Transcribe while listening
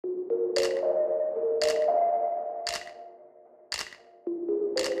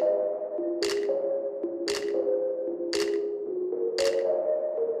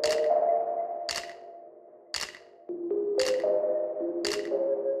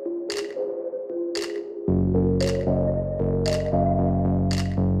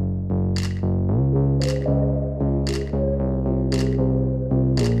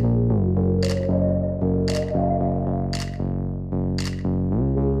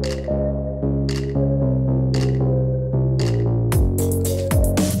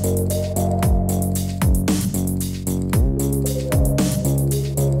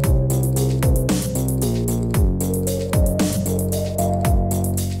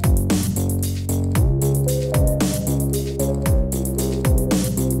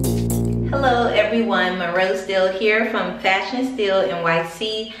everyone, Monroe Steele here from Fashion Steele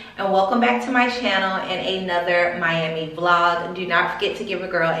NYC, and welcome back to my channel and another Miami vlog. Do not forget to give a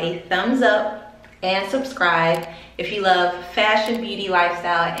girl a thumbs up and subscribe if you love fashion, beauty,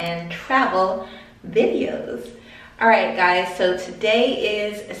 lifestyle, and travel videos. All right guys, so today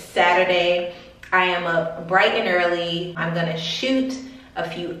is Saturday. I am up bright and early. I'm gonna shoot a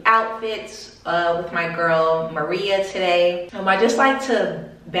few outfits with my girl Maria today. I just like to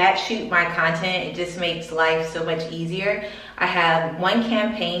batch shoot my content. It just makes life so much easier. I have one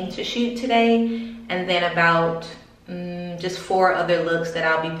campaign to shoot today and then about just 4 other looks that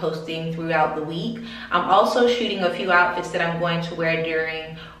I'll be posting throughout the week. I'm also shooting a few outfits that I'm going to wear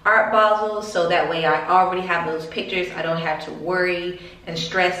during Art Basel, so that way I already have those pictures. I don't have to worry and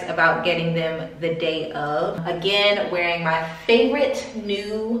stress about getting them the day of. Again, wearing my favorite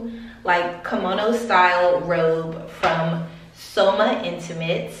new like kimono style robe from Soma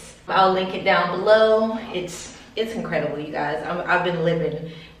Intimates. I'll link it down below. It's incredible, you guys. I've been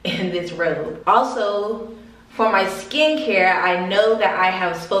living in this robe. Also, for my skincare, I know that I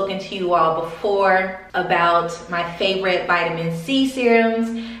have spoken to you all before about my favorite vitamin C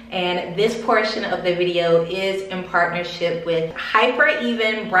serums, and this portion of the video is in partnership with Hyper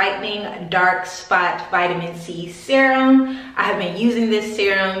Even Brightening Dark Spot Vitamin C Serum. I have been using this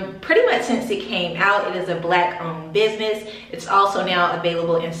serum pretty much since it came out. It is a Black-owned business. It's also now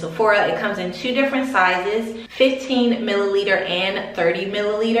available in Sephora. It comes in 2 different sizes, 15 milliliter and 30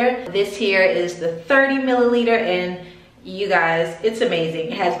 milliliter. This here is the 30 milliliter, and you guys, it's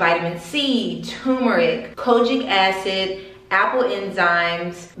amazing. It has vitamin C, turmeric, kojic acid, apple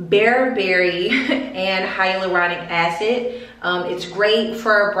enzymes, bearberry, and hyaluronic acid. It's great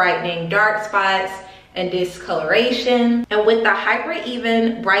for brightening dark spots and discoloration. And with the Hyper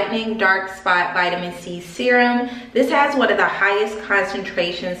Even Brightening Dark Spot Vitamin C Serum, this has one of the highest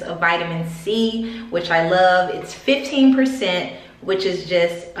concentrations of vitamin C, which I love. It's 15%, which is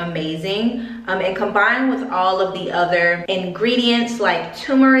just amazing. And combined with all of the other ingredients like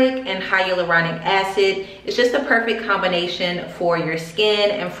turmeric and hyaluronic acid, it's just the perfect combination for your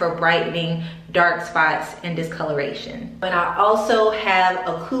skin and for brightening dark spots and discoloration. And I also have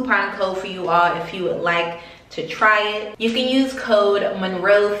a coupon code for you all if you would like to try it. You can use code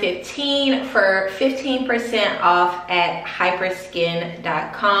MONROE15 for 15% off at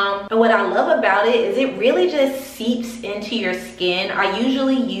hyperskin.com. And what I love about it is it really just seeps into your skin. I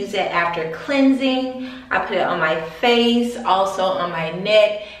usually use it after cleansing. I put it on my face, also on my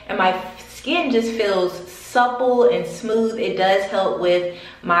neck, and my skin just feels supple and smooth. It does help with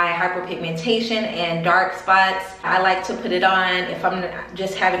my hyperpigmentation and dark spots. I like to put it on if I'm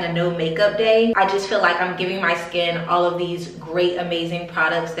just having a no makeup day. I just feel like I'm giving my skin all of these great, amazing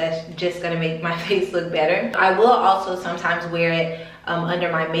products that's just gonna make my face look better. I will also sometimes wear it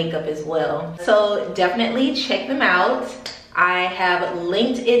under my makeup as well. So definitely check them out. I have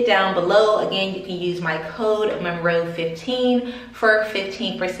linked it down below. Again, you can use my code MONROE15 for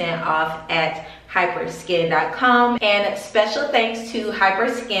 15% off at hyperskin.com. And special thanks to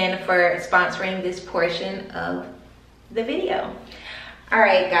Hyperskin for sponsoring this portion of the video. All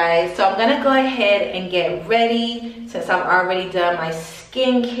right guys, so I'm gonna go ahead and get ready since I've already done my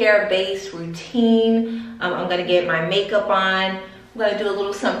skincare base routine. I'm gonna get my makeup on. I'm gonna do a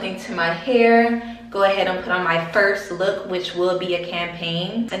little something to my hair, go ahead and put on my first look, which will be a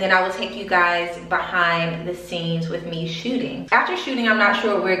campaign, and then I will take you guys behind the scenes with me shooting. After shooting, I'm not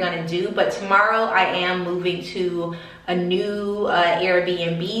sure what we're gonna do, but tomorrow I am moving to a new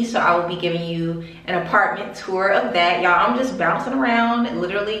Airbnb, so I will be giving you an apartment tour of that. Y'all, I'm just bouncing around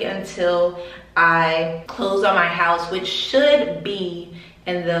literally until I close on my house, which should be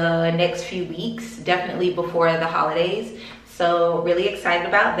in the next few weeks, definitely before the holidays. So really excited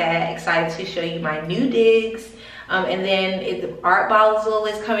about that, excited to show you my new digs. And then Art Basel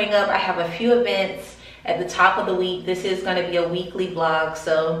is coming up. I have a few events at the top of the week. This is gonna be a weekly vlog,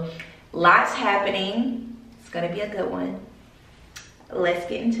 so lots happening. It's gonna be a good one. Let's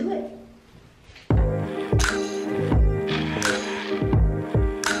get into it.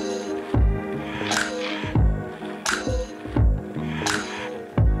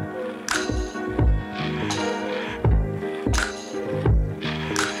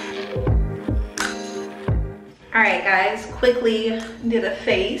 All right guys, quickly did a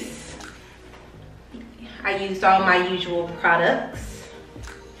face. I used all my usual products.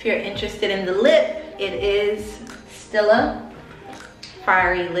 If you're interested in the lip, it is Stila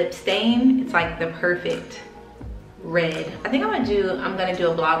Fiery Lip Stain. It's like the perfect red. I think I'm gonna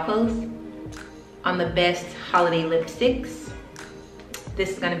do a blog post on the best holiday lipsticks.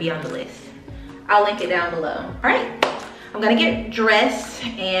 This is gonna be on the list. I'll link it down below. All right, I'm gonna get dressed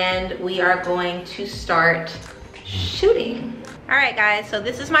and we are going to start shooting. All right guys, so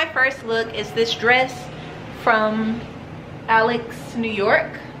this is my first look. It's this dress from Alex, New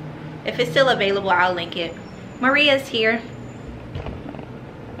York. If it's still available, I'll link it. Maria's here.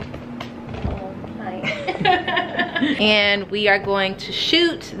 Oh, hi. And we are going to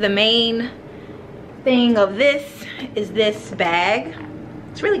shoot. The main thing of this is this bag.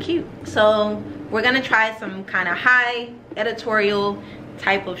 It's really cute. So we're gonna try some kind of high editorial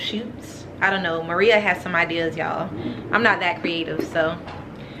type of shoots. I don't know, Maria has some ideas, y'all. I'm not that creative, so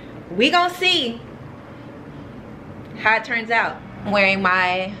we gonna see how it turns out. I'm wearing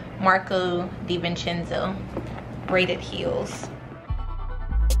my Marco Di Vincenzo braided heels.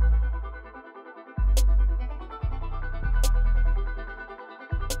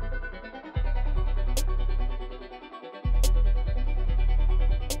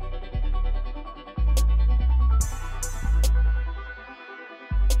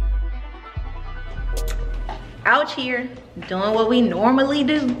 Out here doing what we normally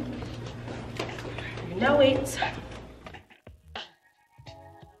do. You know it.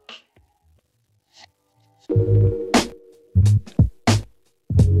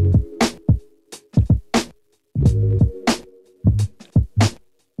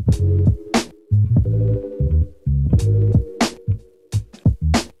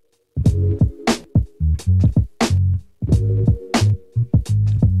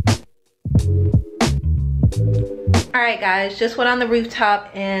 Alright guys, just went on the rooftop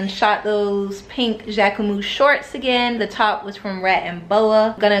and shot those pink Jacquemus shorts again. The top was from Rat and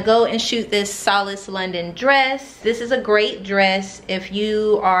Boa. I'm gonna go and shoot this Solace London dress. This is a great dress if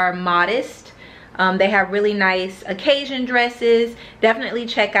you are modest. They have really nice occasion dresses. Definitely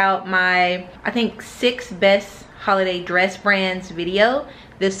check out my, I think, 6 best holiday dress brands video.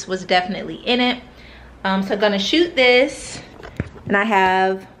 This was definitely in it. So I'm gonna shoot this, and I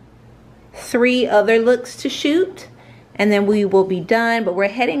have 3 other looks to shoot, and then we will be done. But we're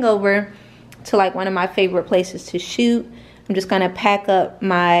heading over to like one of my favorite places to shoot. I'm just gonna pack up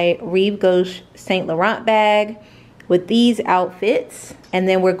my Rive Gauche Saint Laurent bag with these outfits, and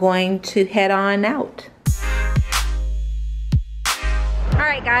then we're going to head on out. All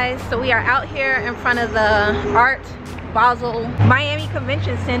right guys, so we are out here in front of the Art Basel Miami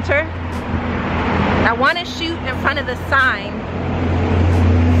Convention Center. I want to shoot in front of the sign,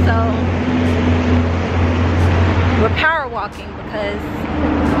 so we're power walking because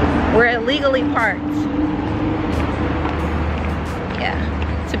we're illegally parked. Yeah,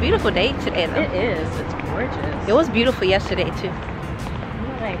 it's a beautiful day today though. It is, it's gorgeous. It was beautiful yesterday too.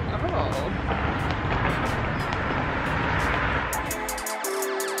 I'm like, oh.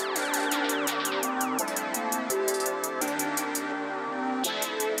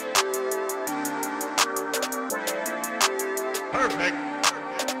 Perfect.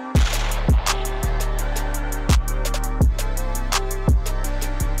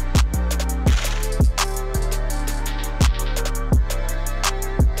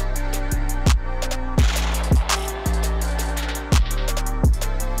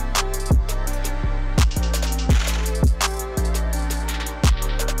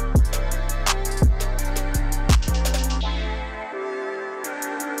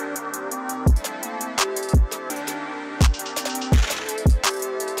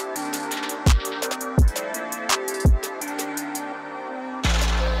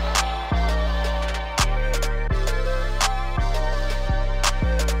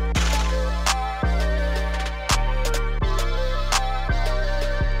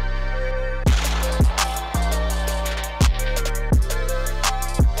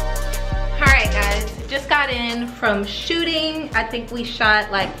 From shooting, I think we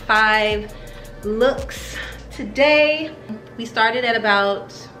shot like 5 looks today. We started at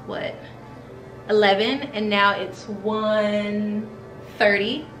about what, 11, and now it's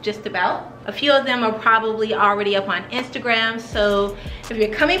 1:30 just about. A few of them are probably already up on Instagram, so if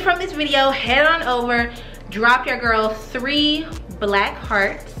you're coming from this video, head on over, drop your girl 3 black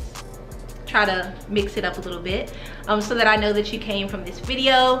hearts. Try to mix it up a little bit so that I know that you came from this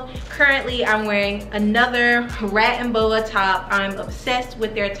video. Currently I'm wearing another Rat and Boa top. I'm obsessed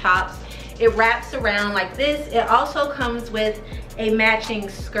with their tops. It wraps around like this. It also comes with a matching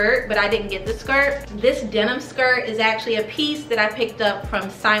skirt, but I didn't get the skirt. This denim skirt is actually a piece that I picked up from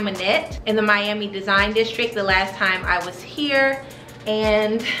Simonette in the Miami Design District the last time I was here,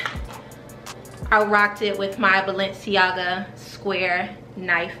 and I rocked it with my Balenciaga square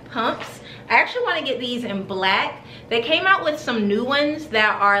knife pumps. I actually want to get these in black. They came out with some new ones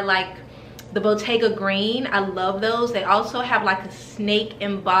that are like the Bottega green. I love those. They also have like a snake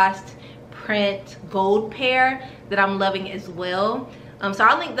embossed print gold pair that I'm loving as well. So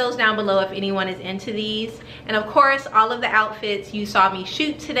I'll link those down below if anyone is into these. And of course, all of the outfits you saw me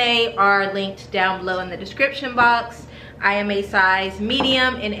shoot today are linked down below in the description box. I am a size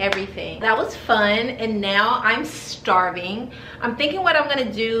medium in everything. That was fun, and now I'm starving. I'm thinking what I'm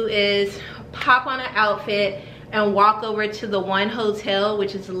gonna do is pop on an outfit and walk over to the One Hotel,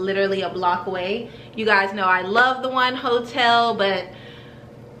 which is literally a block away. You guys know I love the One Hotel, but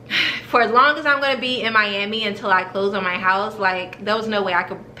for as long as I'm gonna be in Miami until I close on my house, like, there was no way I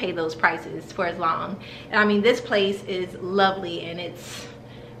could pay those prices for as long. And I mean, this place is lovely and it's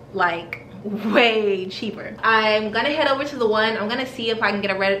like way cheaper. I'm gonna head over to the One. I'm gonna see if I can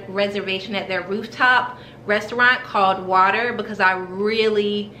get a reservation at their rooftop restaurant called Watr, because I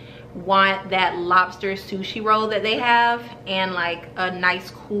really want that lobster sushi roll that they have and like a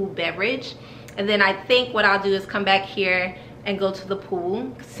nice cool beverage. And then I think what I'll do is come back here and go to the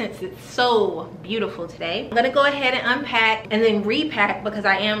pool since it's so beautiful today. I'm gonna go ahead and unpack and then repack because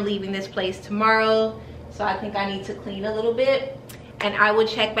I am leaving this place tomorrow. So I think I need to clean a little bit. And I will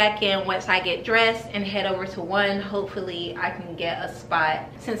check back in once I get dressed and head over to One. Hopefully I can get a spot.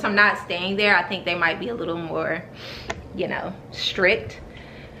 Since I'm not staying there, I think they might be a little more, you know, strict.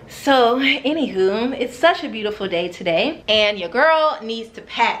 So anywho, it's such a beautiful day today and your girl needs to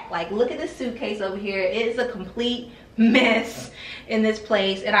pack. Like, look at this suitcase over here. It is a complete mess in this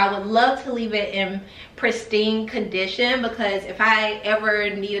place, and I would love to leave it in pristine condition because if I ever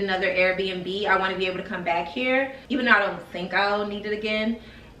need another Airbnb, I want to be able to come back here, even though I don't think I'll need it again.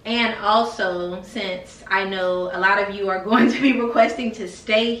 And also, since I know a lot of you are going to be requesting to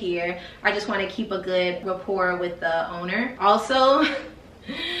stay here, I just want to keep a good rapport with the owner. Also,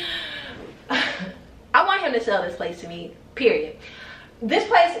 I want him to sell this place to me, period. This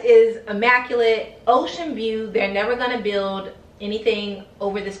place is immaculate, ocean view. They're never gonna build anything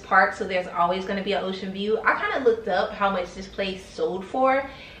over this park, so there's always gonna be an ocean view. I kind of looked up how much this place sold for,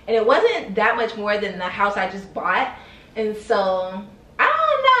 and it wasn't that much more than the house I just bought. And so, I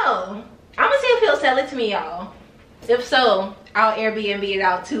don't know. I'm gonna see if he'll sell it to me, y'all. If so, I'll Airbnb it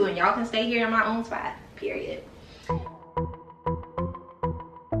out too, and y'all can stay here in my own spot, period.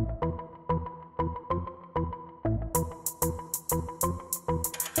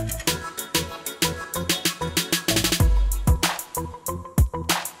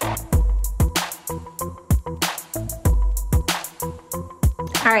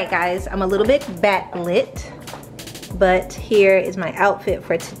 All right guys, I'm a little bit backlit, but here is my outfit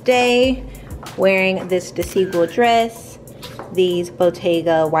for today. Wearing this Desigual dress, these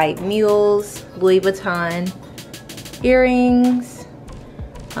Bottega white mules, Louis Vuitton earrings,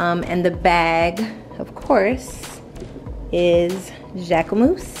 and the bag, of course, is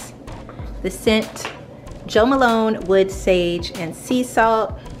Jacquemus. The scent, Jo Malone, Wood Sage, and Sea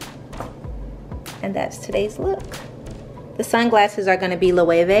Salt. And that's today's look. The sunglasses are gonna be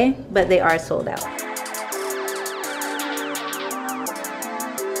Loewe, but they are sold out.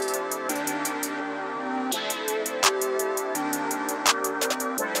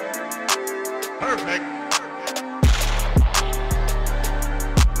 Perfect.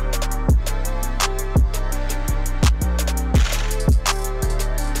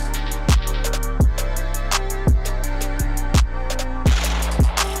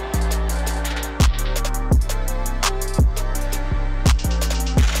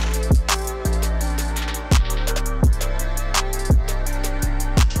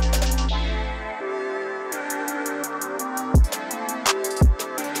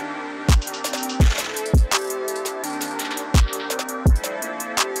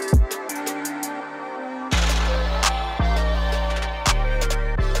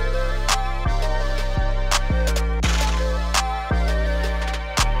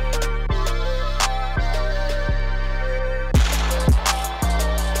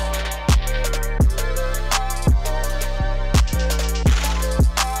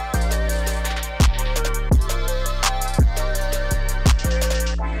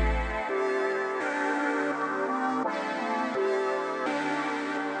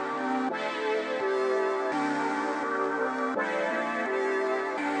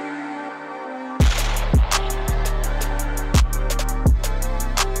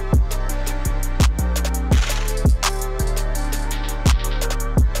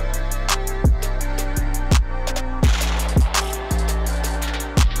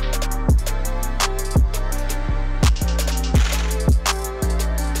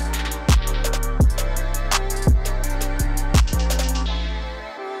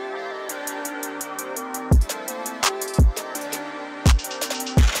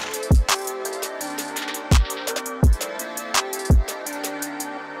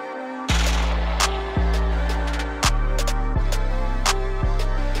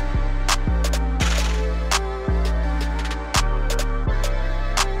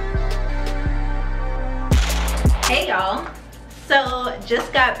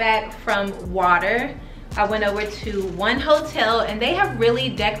 just got back from Watr. I went over to one hotel and they have really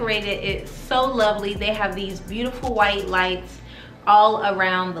decorated it so lovely. They have these beautiful white lights all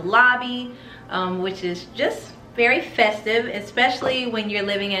around the lobby, which is just very festive, especially when you're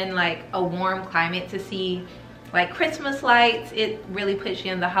living in like a warm climate. To see like Christmas lights, it really puts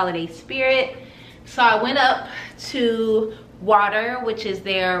you in the holiday spirit. So I went up to Watr, which is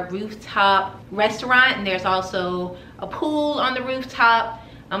their rooftop restaurant, and there's also a pool on the rooftop.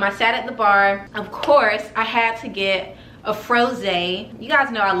 I sat at the bar. Of course, I had to get a frosé. You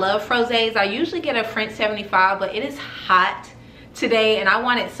guys know I love frosés. I usually get a French 75, but it is hot today and I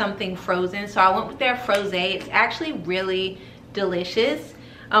wanted something frozen, so I went with their frosé. It's actually really delicious.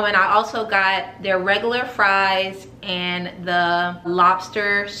 And I also got their regular fries and the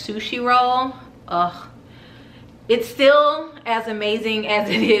lobster sushi roll. Ugh. It's still as amazing as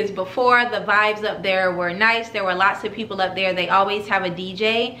it is before. The vibes up there were nice. There were lots of people up there. They always have a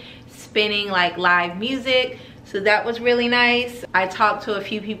DJ spinning like live music, so that was really nice. I talked to a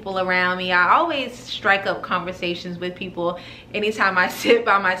few people around me. I always strike up conversations with people anytime I sit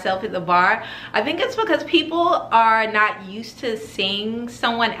by myself at the bar. I think it's because people are not used to seeing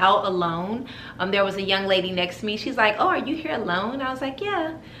someone out alone. There was a young lady next to me. She's like, "Oh, are you here alone?" I was like,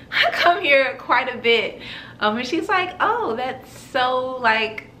 "Yeah, I come here quite a bit." And she's like, "Oh, that's so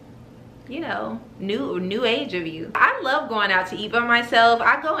like, you know, new age of you." I love going out to eat by myself.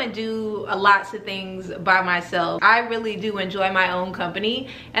 I go and do lots of things by myself. I really do enjoy my own company,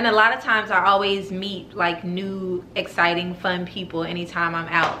 and a lot of times I always meet like new, exciting, fun people anytime I'm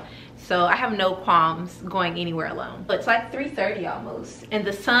out. So I have no qualms going anywhere alone. But it's like 3:30 almost, and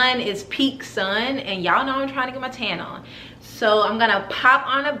the sun is peak sun, and y'all know I'm trying to get my tan on. So I'm gonna pop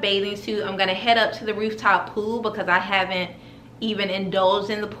on a bathing suit. I'm gonna head up to the rooftop pool because I haven't even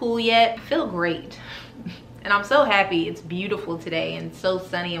indulged in the pool yet. I feel great. And I'm so happy. It's beautiful today and so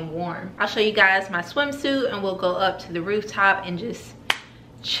sunny and warm. I'll show you guys my swimsuit and we'll go up to the rooftop and just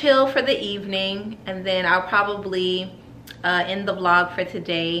chill for the evening. And then I'll probably end the vlog for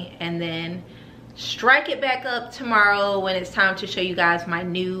today and then strike it back up tomorrow when it's time to show you guys my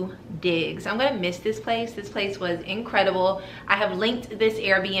new digs. I'm gonna miss this place. This place was incredible. I have linked this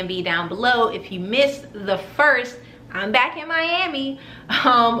Airbnb down below. If you missed the first I'm back in Miami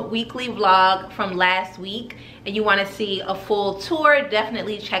weekly vlog from last week and you want to see a full tour,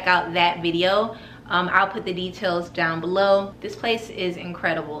 definitely check out that video. I'll put the details down below. This place is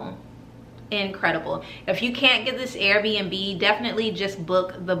incredible. Incredible. If you can't get this Airbnb, definitely just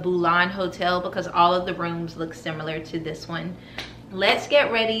book the Boulan Hotel because all of the rooms look similar to this one. Let's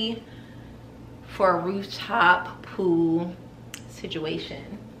get ready for a rooftop pool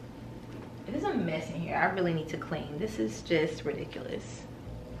situation. It is a mess in here. I really need to clean. This is just ridiculous.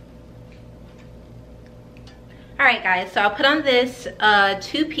 All right, guys, so I put on this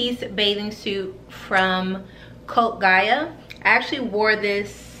two-piece bathing suit from Cote Gaia. I actually wore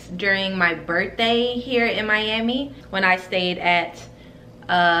this during my birthday here in Miami when I stayed at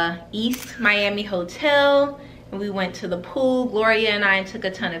East Miami Hotel and we went to the pool. Gloria and I took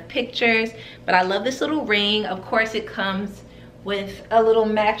a ton of pictures, but I love this little ring. Of course, it comes with a little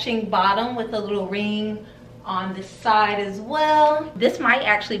matching bottom with a little ring on the side as well. This might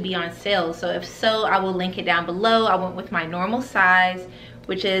actually be on sale, so if so, I will link it down below. I went with my normal size,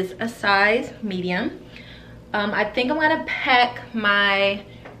 which is a size medium. I think I'm gonna pack my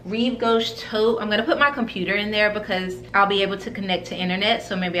Reeve Ghost tote. I'm gonna put my computer in there because I'll be able to connect to internet,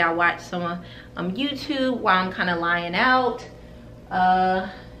 so maybe I'll watch some YouTube while I'm kind of lying out. I'm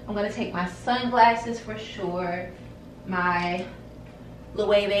gonna take my sunglasses for sure, my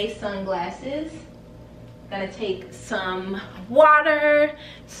Loewe sunglasses. Gonna take some water,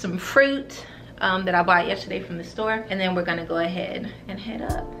 some fruit that I bought yesterday from the store, and then we're gonna go ahead and head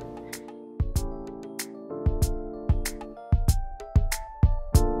up.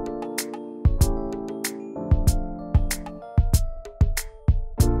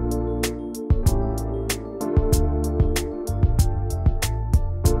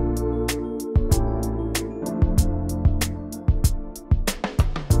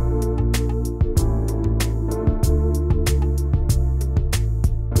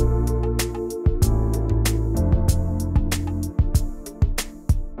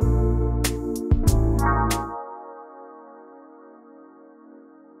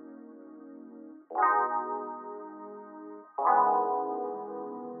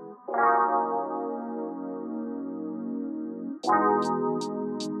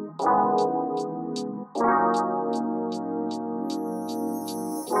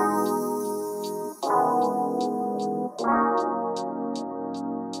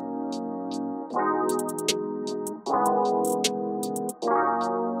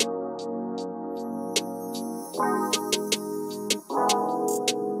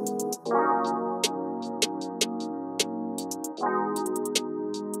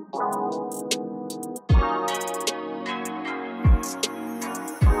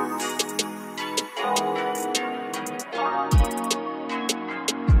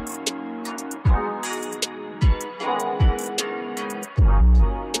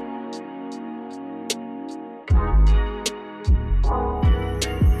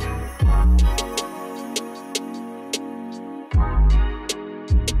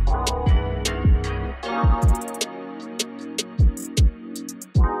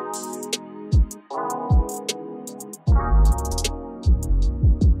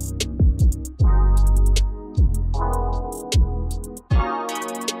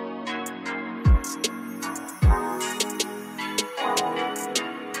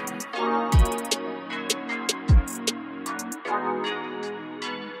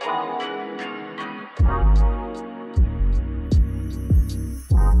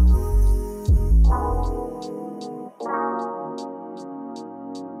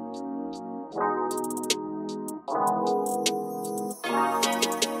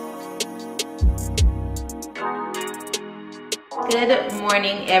 Good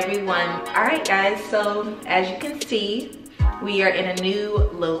morning, everyone. All right, guys, so as you can see, we are in a new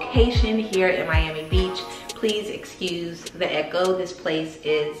location here in Miami Beach. Please excuse the echo. This place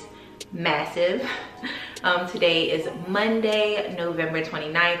is massive. Today is Monday, November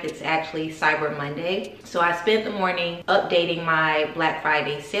 29th. It's actually Cyber Monday. So I spent the morning updating my Black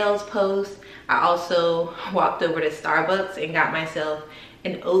Friday sales post. I also walked over to Starbucks and got myself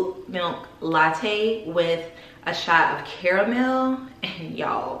an oat milk latte with a shot of caramel. And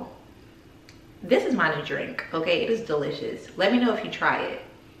y'all, this is my new drink, okay? It is delicious. Let me know if you try it.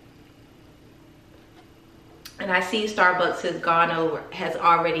 And I see Starbucks has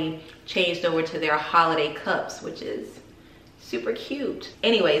already changed over to their holiday cups, which is super cute.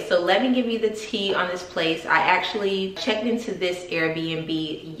 Anyway, so let me give you the tea on this place. I actually checked into this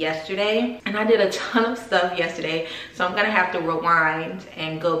Airbnb yesterday, and I did a ton of stuff yesterday, so I'm gonna have to rewind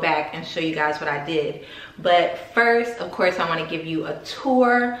and go back and show you guys what I did. But first, of course, I want to give you a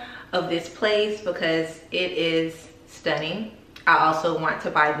tour of this place because it is stunning. I also want to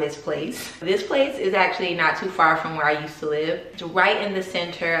buy this place. This place is actually not too far from where I used to live. It's right in the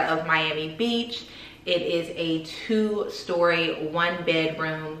center of Miami Beach. It is a 2-story,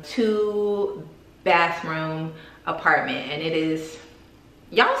 1-bedroom, 2-bathroom apartment, and it is,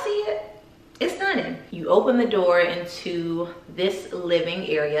 y'all see it? It's stunning. You open the door into this living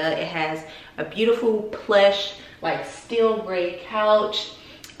area. It has a beautiful plush, like steel gray couch,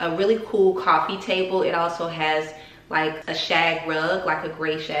 a really cool coffee table. It also has like a shag rug, like a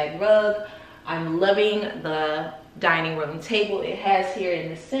gray shag rug. I'm loving the dining room table it has here in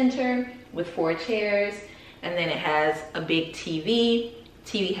the center with 4 chairs, and then it has a big TV.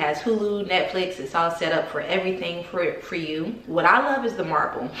 TV has Hulu, Netflix. It's all set up for everything for you. What I love is the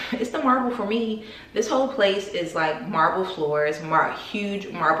marble. It's the marble for me. This whole place is like marble floors, huge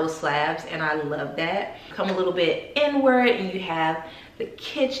marble slabs, and I love that. Come a little bit inward and you have the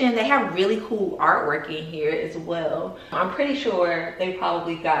kitchen. They have really cool artwork in here as well. I'm pretty sure they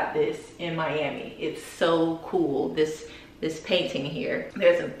probably got this in Miami. It's so cool, this painting here.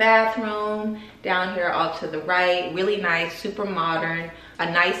 There's a bathroom down here off to the right, really nice, super modern.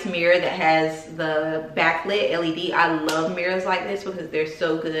 A nice mirror that has the backlit LED. I love mirrors like this because they're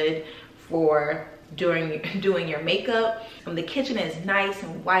so good for doing your makeup. The kitchen is nice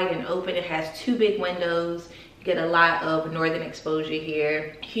and white and open. It has 2 big windows. You get a lot of northern exposure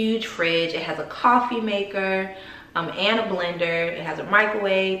here. Huge fridge. It has a coffee maker and a blender. It has a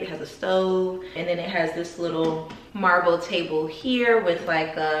microwave. It has a stove. And then it has this little marble table here with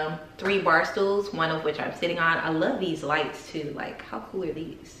like 3 bar stools, one of which I'm sitting on. I love these lights too. Like, how cool are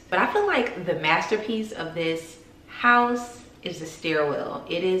these? But I feel like the masterpiece of this house is the stairwell.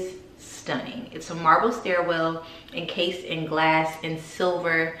 It is stunning. It's a marble stairwell encased in glass and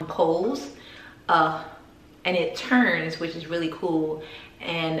silver poles. And it turns, which is really cool.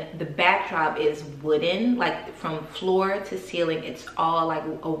 And the backdrop is wooden, like from floor to ceiling. It's all like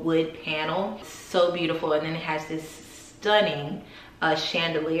a wood panel. So beautiful. And then it has this stunning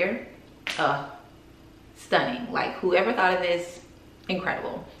chandelier. Stunning. Like, whoever thought of this,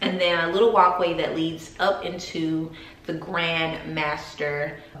 incredible. And then a little walkway that leads up into the grand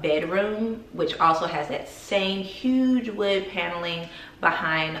master bedroom, which also has that same huge wood paneling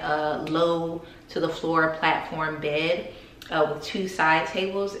behind a low to the floor platform bed with 2 side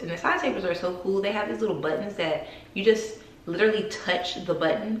tables. And the side tables are so cool. They have these little buttons that you just literally touch the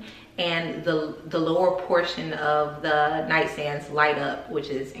button and the lower portion of the nightstands light up, which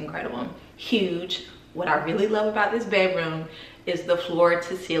is incredible. Huge. What I really love about this bedroom is the floor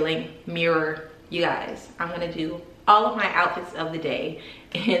to ceiling mirror. You guys, I'm gonna do all of my outfits of the day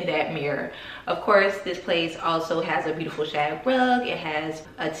in that mirror. Of course, this place also has a beautiful shag rug. It has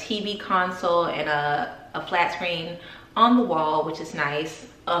a TV console and a flat screen on the wall, which is nice.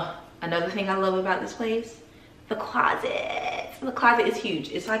 Another thing I love about this place, the closet. The closet is huge.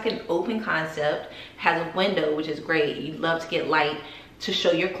 It's like an open concept, has a window, which is great. You'd love to get light to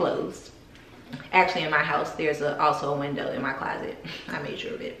show your clothes. Actually, in my house, there's also a window in my closet. I made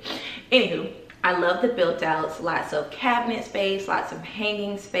sure of it. Anywho, I love the built outs. Lots of cabinet space, lots of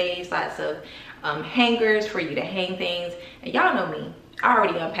hanging space, lots of hangers for you to hang things. And y'all know me. I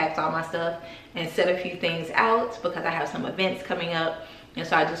already unpacked all my stuff and set a few things out because I have some events coming up. And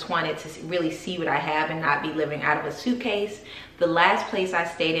so I just wanted to really see what I have and not be living out of a suitcase. The last place I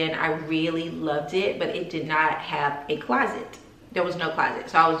stayed in, I really loved it, but it did not have a closet. There was no closet.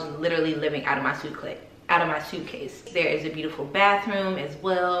 So I was literally living out of my suitcase. There is a beautiful bathroom as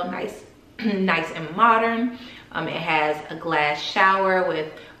well, nice and modern. It has a glass shower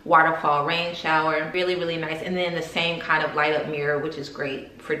with waterfall rain shower. Really, really nice. And then the same kind of light up mirror, which is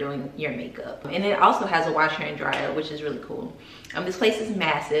great for doing your makeup. And it also has a washer and dryer, which is really cool. This place is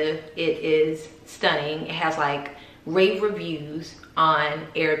massive. It is stunning. It has like rave reviews on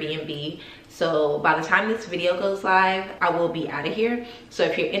Airbnb. So by the time this video goes live, I will be out of here. So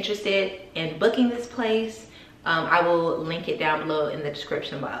if you're interested in booking this place, I will link it down below in the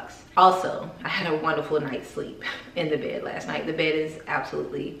description box. Also, I had a wonderful night's sleep in the bed last night. The bed is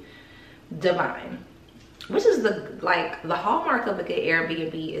absolutely divine, which is the hallmark of a good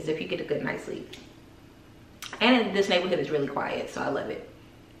Airbnb is if you get a good night's sleep. And this neighborhood is really quiet, so I love it.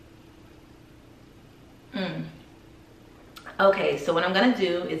 Okay, so what I'm gonna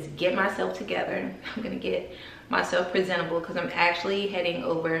do is get myself together. I'm gonna get myself presentable because I'm actually heading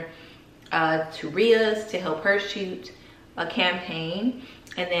over to Ria's to help her shoot a campaign,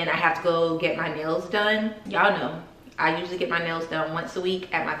 and then I have to go get my nails done. Y'all know I usually get my nails done once a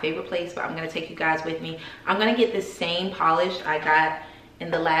week at my favorite place, but I'm gonna take you guys with me. I'm gonna get the same polish I got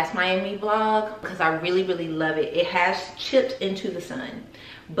in the last Miami vlog because I really, really love it. It has chipped into the sun,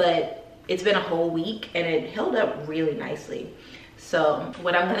 but it's been a whole week and it held up really nicely. So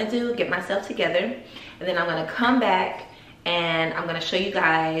what I'm gonna do, get myself together, and then I'm gonna come back and I'm gonna show you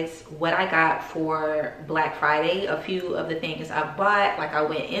guys what I got for Black Friday. A few of the things I bought, like I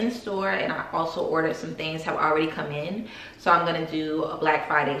went in store and I also ordered some things have already come in. So I'm gonna do a Black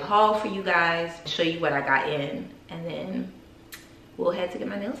Friday haul for you guys, show you what I got in, and then we'll head to get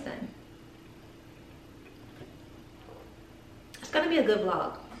my nails done. It's gonna be a good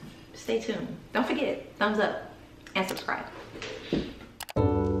vlog. Stay tuned. Don't forget, thumbs up and subscribe.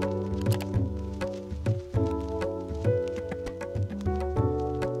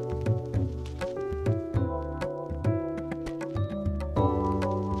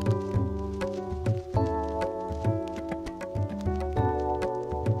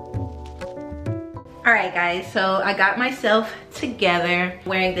 Alright guys, so I got myself together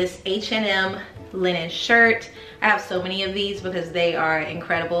wearing this H&M linen shirt. I have so many of these because they are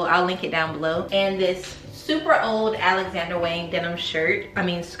incredible. I'll link it down below. And this super old Alexander Wang denim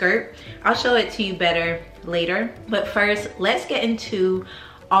skirt. I'll show it to you better later. But first, let's get into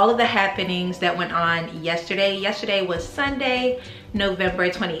all of the happenings that went on yesterday. Yesterday was Sunday, November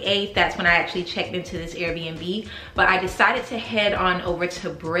 28th. That's when I actually checked into this Airbnb. But I decided to head on over to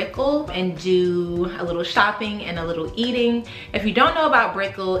Brickell and do a little shopping and a little eating. If you don't know about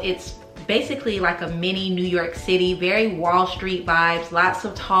Brickell, it's basically like a mini New York City, very Wall Street vibes, lots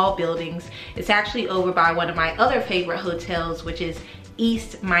of tall buildings. It's actually over by one of my other favorite hotels, which is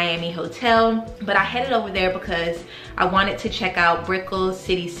East Miami Hotel. But I headed over there because I wanted to check out Brickell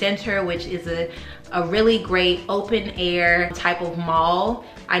City Center, which is a really great open air type of mall.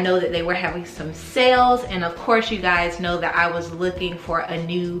 I know that they were having some sales, and of course you guys know that I was looking for a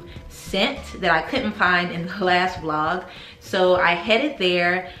new scent that I couldn't find in the last vlog. So I headed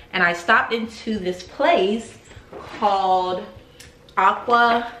there and I stopped into this place called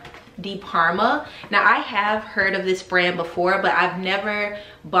Acqua di Parma. Now I have heard of this brand before, but I've never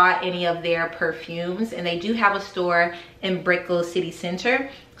bought any of their perfumes, and they do have a store in Brickell City Center.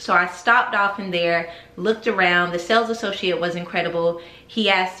 So I stopped off in there, looked around. The sales associate was incredible. He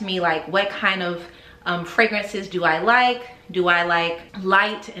asked me like, what kind of fragrances do I like? Do I like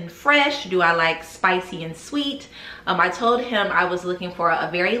light and fresh? Do I like spicy and sweet? I told him I was looking for a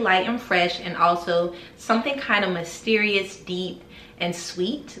very light and fresh, and also something kind of mysterious, deep, and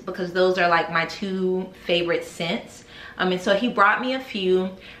sweet, because those are like my two favorite scents. And so he brought me a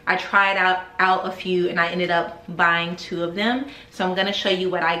few. I tried out a few and I ended up buying 2 of them. So I'm gonna show you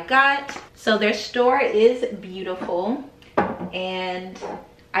what I got. So their store is beautiful, and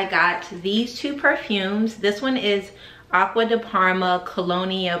I got these 2 perfumes. This one is Acqua di Parma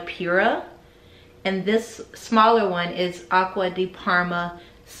Colonia Pura, and this smaller one is Acqua di Parma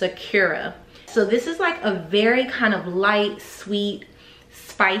Sakura. So this is like a very kind of light, sweet,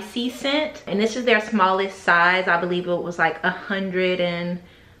 spicy scent, and this is their smallest size. I believe it was like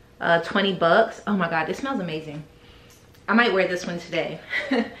 120 bucks. Oh my god, this smells amazing. I might wear this one today.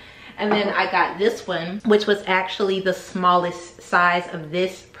 And then I got this one, which was actually the smallest size of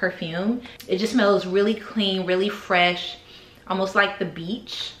this perfume. It just smells really clean, really fresh, almost like the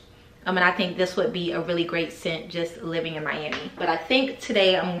beach. And I think this would be a really great scent just living in Miami. But I think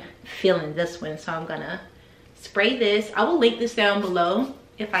today I'm feeling this one, so I'm gonna spray this. I will link this down below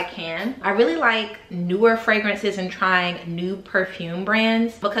if I can. I really like newer fragrances and trying new perfume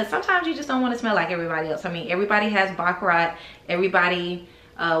brands, because sometimes you just don't want to smell like everybody else. I mean, everybody has Baccarat, everybody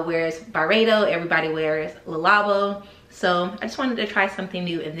wears Byredo, everybody wears Le Labo. So I just wanted to try something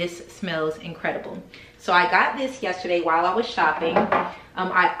new, and this smells incredible. So I got this yesterday while I was shopping.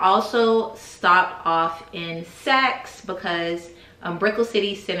 I also stopped off in Saks because Brickell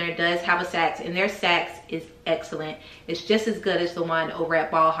City Center does have a Saks, and their Saks is excellent. It's just as good as the one over at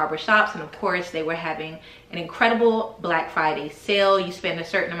Bal Harbour Shops, and of course they were having an incredible Black Friday sale. You spend a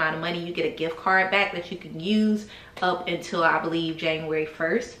certain amount of money, you get a gift card back that you can use up until I believe January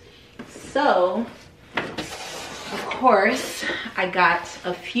 1st. So of course I got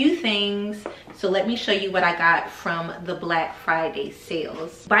a few things, so let me show you what I got from the Black Friday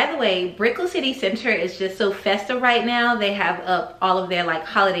sales. By the way, Brickell City Center is just so festive right now. They have up all of their like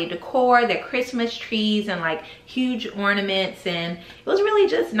holiday decor, their Christmas trees, and like huge ornaments, and it was really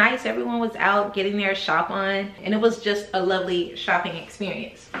just nice. Everyone was out getting their shop on, and it was just a lovely shopping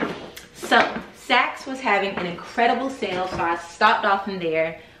experience. So Saks was having an incredible sale, so I stopped off in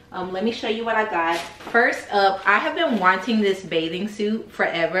there. Let me show you what I got. First up, I have been wanting this bathing suit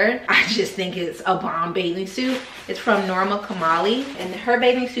forever. I just think it's a bomb bathing suit. It's from Norma Kamali, and her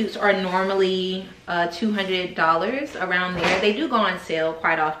bathing suits are normally $200 around there. They do go on sale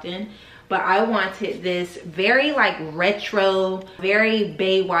quite often, but I wanted this very like retro, very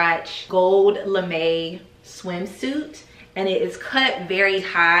Baywatch gold lame swimsuit, and it is cut very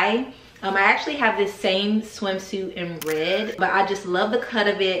high. I actually have this same swimsuit in red, but I just love the cut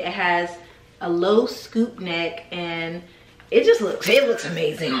of it. It has a low scoop neck, and it looks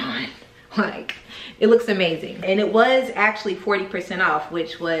amazing on. Like, it looks amazing. And it was actually 40% off,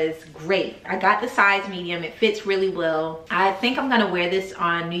 which was great. I got the size medium. It fits really well. I think I'm gonna wear this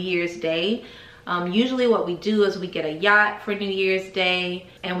on New Year's Day. Usually what we do is we get a yacht for New Year's Day,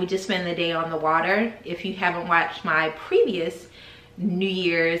 and we just spend the day on the water. If you haven't watched my previous New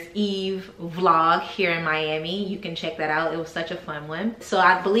Year's Eve vlog here in Miami, you can check that out. It was such a fun one. So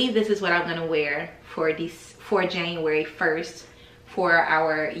I believe this is what I'm gonna wear for January 1st for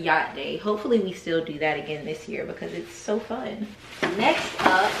our yacht day. Hopefully we still do that again this year because it's so fun. Next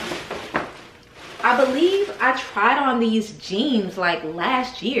up, I believe I tried on these jeans like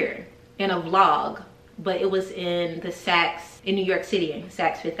last year in a vlog, but it was in the Saks in New York City, in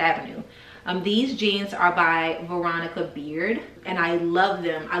Saks Fifth Avenue. These jeans are by Veronica Beard, and I love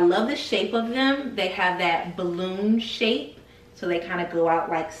them. I love the shape of them. They have that balloon shape, so they kind of go out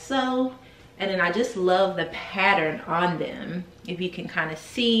like so. And then I just love the pattern on them. If you can kind of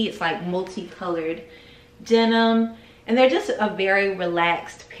see, it's like multicolored denim, and they're just a very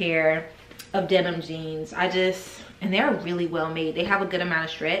relaxed pair of denim jeans. And they're really well made. They have a good amount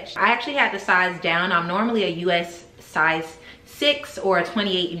of stretch. I actually had to size down. I'm normally a US size 6 or a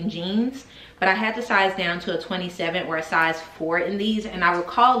 28 in jeans, but I had to size down to a 27 or a size 4 in these. And I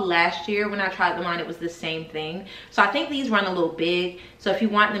recall last year when I tried them on, it was the same thing. So I think these run a little big. So if you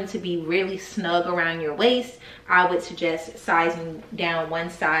want them to be really snug around your waist, I would suggest sizing down one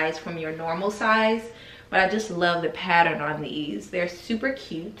size from your normal size. But I just love the pattern on these. They're super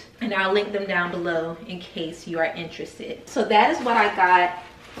cute, and I'll link them down below in case you are interested. So that is what I got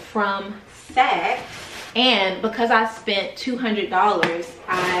from Saks. And because I spent $200,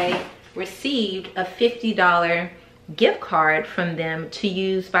 I received a $50 gift card from them to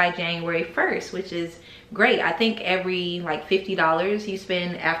use by January 1st, which is great. I think every like $50 you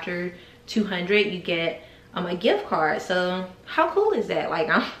spend after $200, you get a gift card. So how cool is that? Like,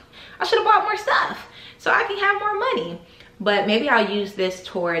 I should have bought more stuff so I can have more money. But maybe I'll use this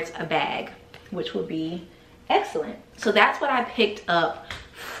towards a bag, which would be excellent. So that's what I picked up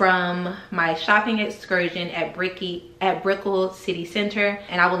from my shopping excursion at Brickell City Center,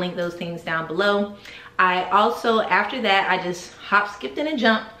 and I will link those things down below. I also, after that, I just hop, skipped, and a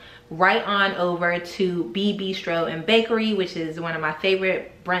jumped right on over to Bistro Bakery, which is one of my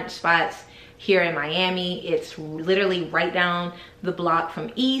favorite brunch spots here in Miami. It's literally right down the block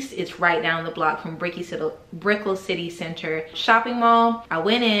from East. It's right down the block from Brickell City Center shopping mall. I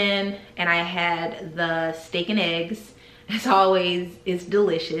went in and I had the steak and eggs. As always, it's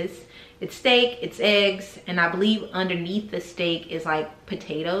delicious. It's steak, it's eggs, and I believe underneath the steak is like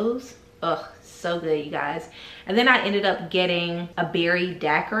potatoes. Ugh, so good, you guys. And then I ended up getting a berry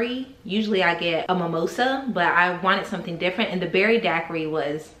daiquiri. Usually I get a mimosa, but I wanted something different, and the berry daiquiri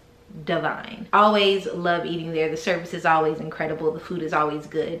was divine. Always love eating there. The service is always incredible. The food is always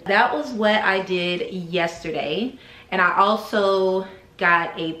good. That was what I did yesterday. And I also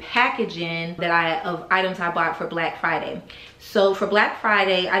got a packaging of items I bought for Black Friday. So for Black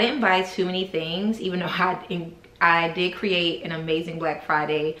Friday, I didn't buy too many things, even though I did create an amazing Black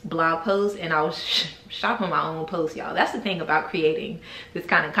Friday blog post, and I was shopping my own post, y'all. That's the thing about creating this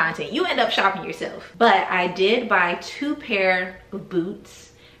kind of content. You end up shopping yourself. But I did buy 2 pair of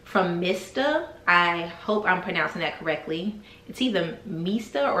boots from Mista. I hope I'm pronouncing that correctly. It's either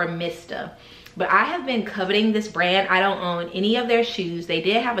Mista or Mista. But I have been coveting this brand. I don't own any of their shoes. They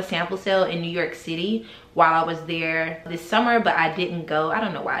did have a sample sale in New York City while I was there this summer, but I didn't go. I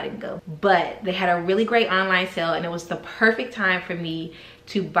don't know why I didn't go. But they had a really great online sale, and it was the perfect time for me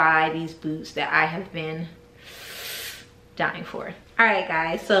to buy these boots that I have been dying for. All right,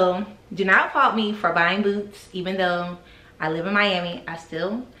 guys, so do not fault me for buying boots. Even though I live in Miami, I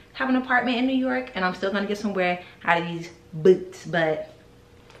still have an apartment in New York, and I'm still gonna get somewhere out of these boots. But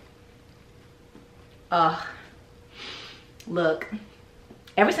look,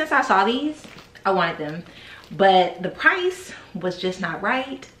 ever since I saw these, I wanted them, but the price was just not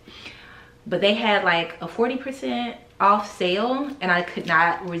right. But they had like a 40% off sale, and I could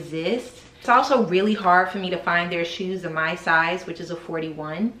not resist. It's also really hard for me to find their shoes in my size, which is a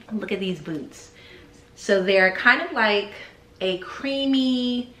 41. Look at these boots. So they're kind of like a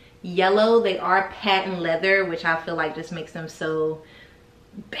creamy yellow. They are patent leather, which I feel like just makes them so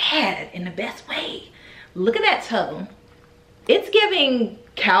bad in the best way. Look at that toe. It's giving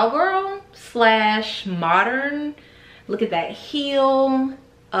cowgirl slash modern. Look at that heel.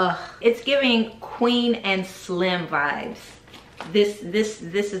 It's giving Queen and Slim vibes. This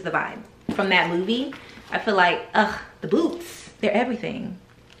is the vibe from that movie. I feel like the boots, they're everything.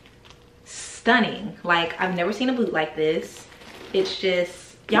 Stunning. Like, I've never seen a boot like this. It's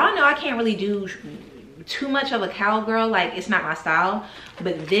just, y'all know I can't really do too much of a cowgirl, like it's not my style,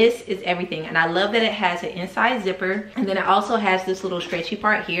 but this is everything. And I love that it has an inside zipper, and then it also has this little stretchy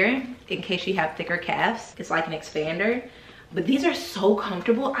part here in case you have thicker calves. It's like an expander. But these are so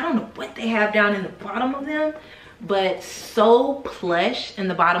comfortable. I don't know what they have down in the bottom of them, but so plush in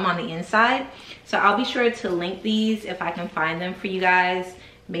the bottom on the inside. So I'll be sure to link these if I can find them for you guys.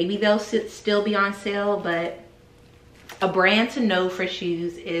 Maybe they'll still be on sale, but a brand to know for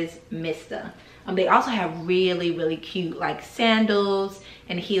shoes is Mista. They also have really, really cute like sandals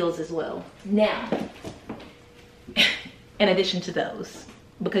and heels as well. Now, in addition to those,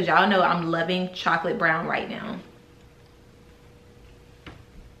 because y'all know I'm loving chocolate brown right now.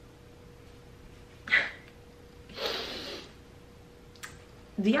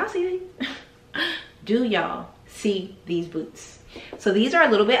 Do y'all see these? Do y'all see these boots? So these are a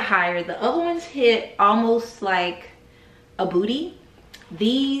little bit higher. The other ones hit almost like a booty.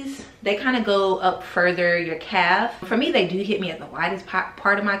 These, they kind of go up further your calf. For me, they do hit me at the widest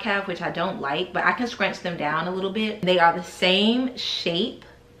part of my calf, which I don't like, but I can scrunch them down a little bit. They are the same shape.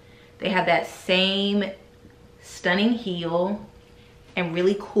 They have that same stunning heel and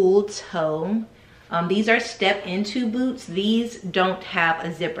really cool toe. These are step into boots. These don't have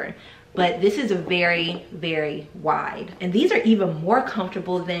a zipper, but this is very, very wide. And these are even more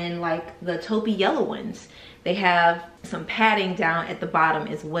comfortable than like the taupey yellow ones. They have some padding down at the bottom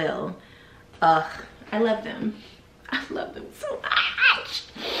as well. I love them. I love them so much.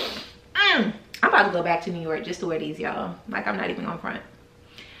 I'm about to go back to New York just to wear these, y'all. Like, I'm not even on front.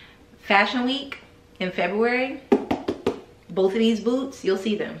 Fashion Week in February, both of these boots, you'll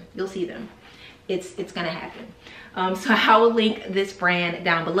see them. You'll see them. It's gonna happen. So I will link this brand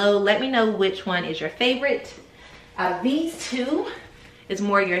down below. Let me know which one is your favorite. These two is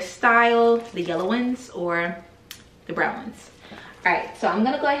more your style, the yellow ones or the brown ones. All right, so I'm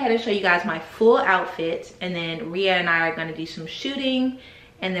gonna go ahead and show you guys my full outfit, and then Rhea and I are gonna do some shooting,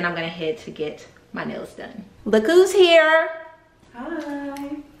 and then I'm gonna head to get my nails done. Look who's here. Hi.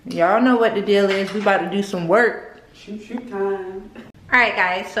 Y'all know what the deal is. We about to do some work. Shoot time. All right,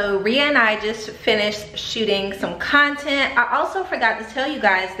 guys, so Rhea and I just finished shooting some content. I also forgot to tell you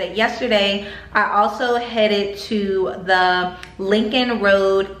guys that yesterday I also headed to the Lincoln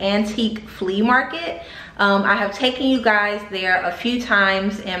Road Antique Flea Market. I have taken you guys there a few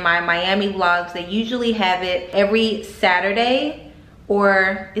times in my Miami vlogs. They usually have it every Saturday,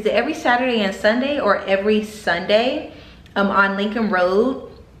 or is it every Saturday and Sunday, or every Sunday on Lincoln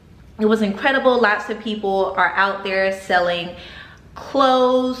Road. It was incredible. Lots of people are out there selling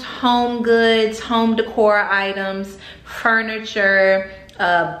clothes, home goods, home decor items, furniture,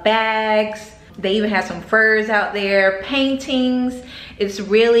 bags. They even have some furs out there, paintings. It's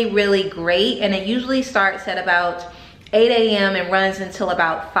really, really great, and it usually starts at about 8 a.m. and runs until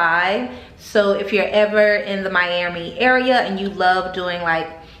about 5. So if you're ever in the Miami area and you love doing like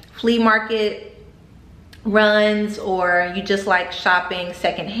flea market runs, or you just like shopping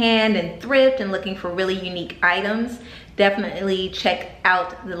secondhand and thrift and looking for really unique items, definitely check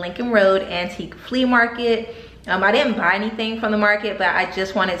out the Lincoln Road Antique Flea Market. I didn't buy anything from the market, but I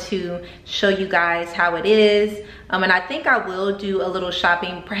just wanted to show you guys how it is. And I think I will do a little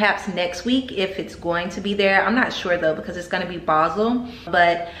shopping perhaps next week if it's going to be there. I'm not sure though, because it's going to be Basel.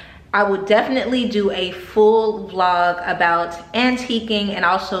 But I will definitely do a full vlog about antiquing and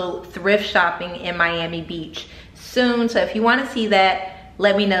also thrift shopping in Miami Beach soon. So if you want to see that,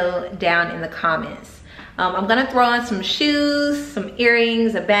 let me know down in the comments. I'm gonna throw on some shoes, some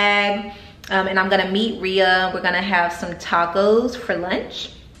earrings, a bag, and I'm gonna meet Rhea. We're gonna have some tacos for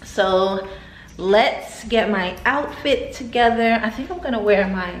lunch. So let's get my outfit together. I think I'm gonna wear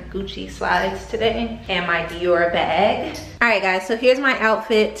my Gucci slides today and my Dior bag. All right guys, so here's my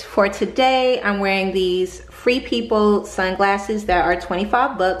outfit for today. I'm wearing these Free People sunglasses that are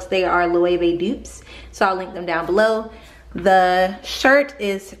 25 bucks. They are Loewe dupes, so I'll link them down below. The shirt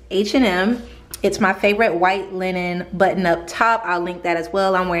is H&M. It's my favorite white linen button-up top. I'll link that as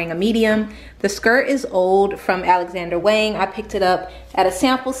well. I'm wearing a medium. The skirt is old from Alexander Wang. I picked it up at a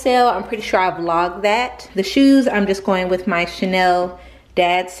sample sale. I'm pretty sure I vlogged that. The shoes, I'm just going with my Chanel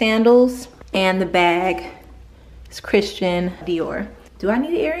dad sandals. And the bag is Christian Dior. Do I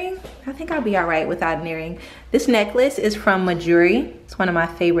need an earring? I think I'll be all right without an earring. This necklace is from Majuri. It's one of my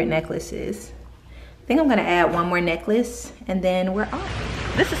favorite necklaces. I think I'm gonna add one more necklace and then we're off.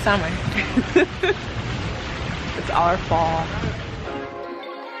 This is summer. It's our fall.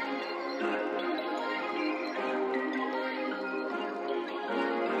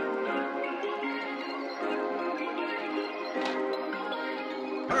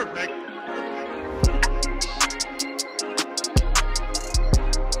 Perfect.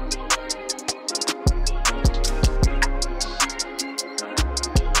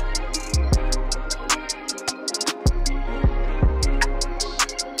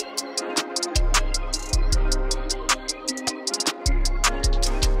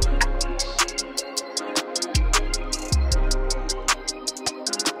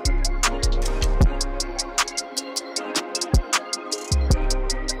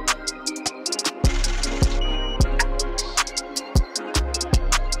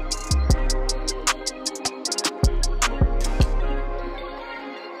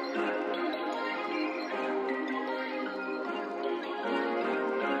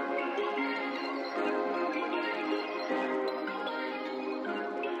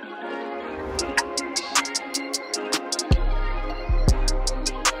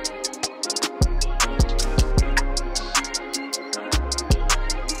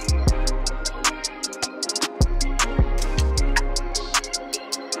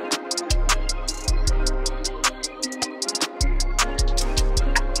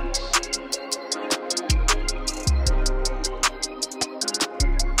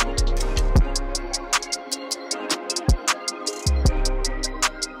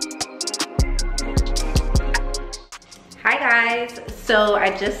 So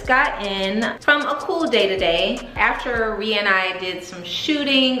I just got in from a cool day today. After Rhea and I did some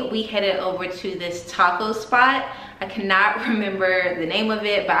shooting, we headed over to this taco spot. I cannot remember the name of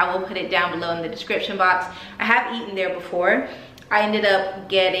it, but I will put it down below in the description box. I have eaten there before. I ended up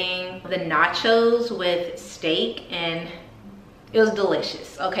getting the nachos with steak and it was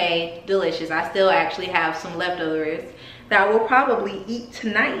delicious, okay? Delicious. I still actually have some leftovers that I will probably eat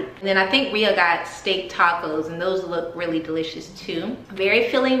tonight. And then I think Rhea got steak tacos and those look really delicious too. Very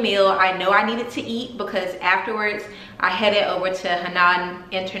filling meal. I know I needed to eat because afterwards I headed over to Hennah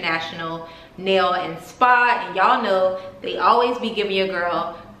International Nail and Spa, and y'all know they always be giving your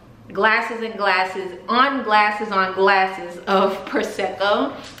girl glasses and glasses on glasses on glasses of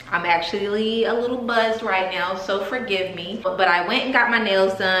Prosecco. I'm actually a little buzzed right now, so forgive me. But I went and got my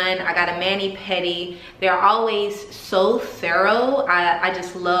nails done. I got a mani-pedi. They're always so thorough. I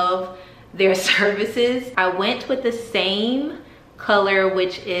just love their services. I went with the same color,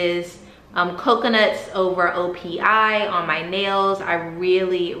 which is coconuts over OPI on my nails. I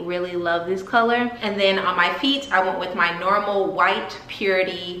really love this color. And then on my feet, I went with my normal white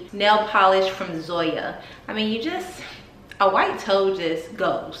purity nail polish from Zoya. I mean, a white toe just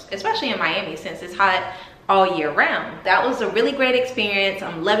goes, especially in Miami since it's hot all year round. That was a really great experience.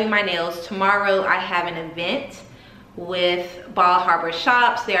 I'm loving my nails. Tomorrow I have an event with Bal Harbour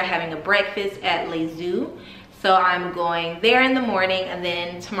Shops. They are having a breakfast at Les Zoo. So I'm going there in the morning, and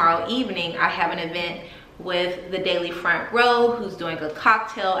then tomorrow evening I have an event with the Daily Front Row who's doing a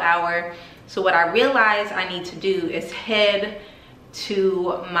cocktail hour. So what I realized I need to do is head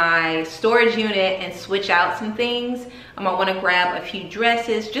to my storage unit and switch out some things. I want to grab a few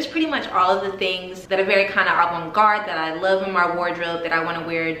dresses, just pretty much all of the things that are very kind of avant-garde that I love in my wardrobe that I want to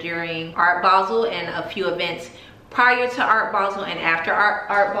wear during Art Basel and a few events prior to Art Basel and after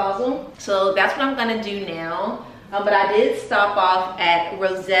Art Basel. So that's what I'm gonna do now. But I did stop off at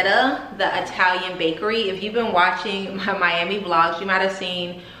Rosetta, the Italian bakery. If you've been watching my Miami vlogs, you might have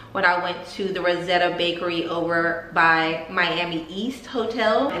seen when I went to the Rosetta Bakery over by Miami East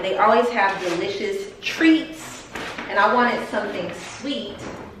Hotel. And they always have delicious treats. And I wanted something sweet.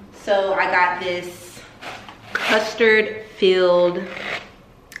 So I got this custard filled,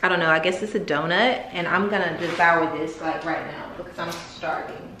 I don't know, I guess it's a donut. And I'm gonna devour this like right now because I'm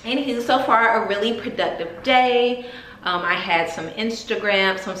starving. Anywho, so far a really productive day. I had some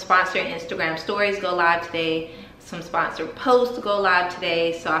sponsored Instagram stories go live today, some sponsored posts go live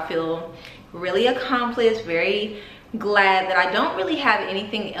today. So I feel really accomplished, very glad that I don't really have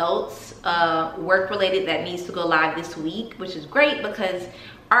anything else work related that needs to go live this week, which is great because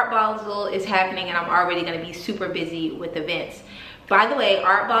Art Basel is happening and I'm already going to be super busy with events. By the way,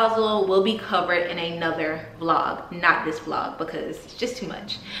 Art Basel will be covered in another vlog, not this vlog because it's just too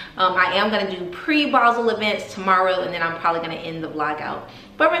much. I am going to do pre-Basel events tomorrow and then I'm probably going to end the vlog out.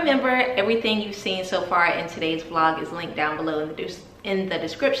 But remember, everything you've seen so far in today's vlog is linked down below in the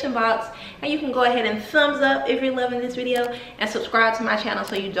description box. And you can go ahead and thumbs up if you're loving this video and subscribe to my channel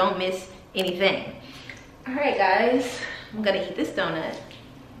so you don't miss anything. All right, guys, I'm going to eat this donut.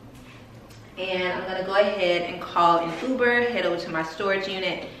 And I'm gonna go ahead and call an Uber, head over to my storage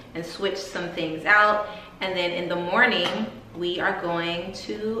unit and switch some things out. And then in the morning, we are going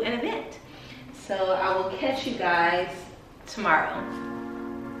to an event. So I will catch you guys tomorrow.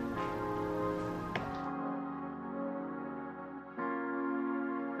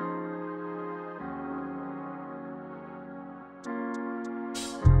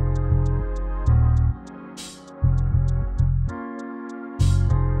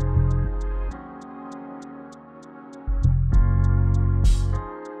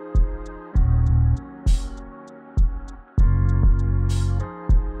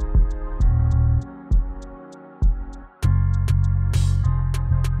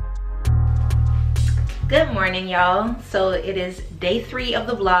 Good morning, y'all. So it is day 3 of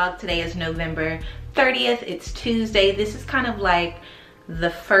the vlog. Today is November 30th. It's Tuesday. This is kind of like the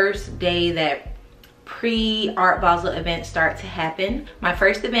first day that pre-Art Basel events start to happen. My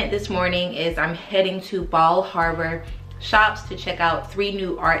first event this morning is I'm heading to Bal Harbour Shops to check out 3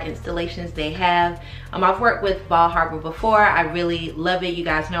 new art installations they have. I've worked with Bal Harbour before. I really love it. You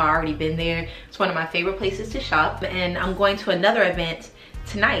guys know I've already been there. It's one of my favorite places to shop. And I'm going to another event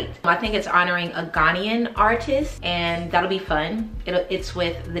tonight. I think it's honoring a Ghanaian artist and that'll be fun. It's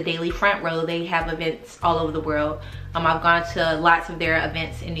with the Daily Front Row. They have events all over the world. I've gone to lots of their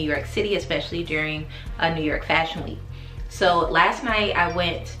events in New York City, especially during New York Fashion Week. So last night I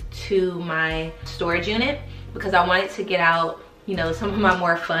went to my storage unit because I wanted to get out, you know, some of my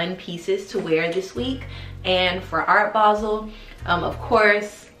more fun pieces to wear this week. And for Art Basel, of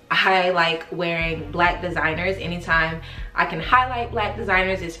course, I like wearing black designers. Anytime I can highlight black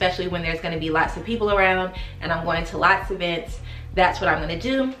designers, especially when there's going to be lots of people around and I'm going to lots of events, that's what I'm going to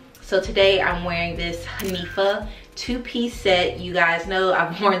do. So today I'm wearing this Hennah 2-piece set. You guys know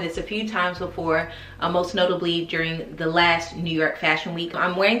I've worn this a few times before, most notably during the last New York Fashion Week.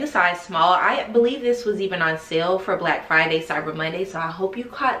 I'm wearing the size small. I believe this was even on sale for Black Friday, Cyber Monday, so I hope you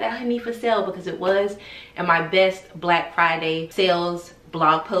caught that Hennah sale because it was in my best Black Friday sales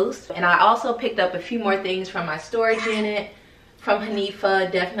blog post. And I also picked up a few more things from my storage unit from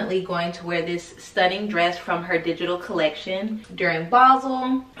Hennah. Definitely going to wear this stunning dress from her digital collection during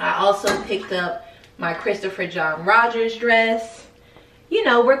Basel. I also picked up my Christopher John Rogers dress. You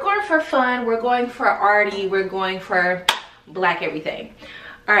know, we're going for fun, we're going for arty, we're going for black everything.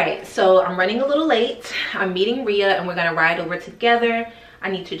 All right, so I'm running a little late. I'm meeting Rhea and we're gonna ride over together.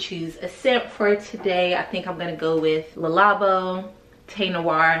 I need to choose a scent for today. I think I'm gonna go with Le Labo Thé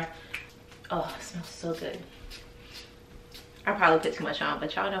Noir. Oh, it smells so good. I probably put too much on,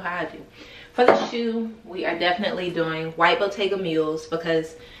 but y'all know how I do. For the shoe, we are definitely doing white Bottega Mules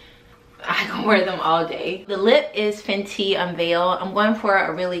because I can wear them all day. The lip is Fenty Unveil. I'm going for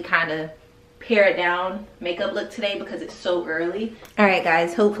a really kind of pared down makeup look today because it's so early. All right,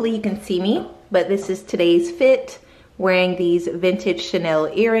 guys, hopefully you can see me, but this is today's fit. Wearing these vintage Chanel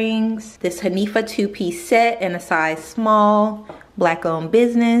earrings, this Hennah 2-piece set in a size small, black owned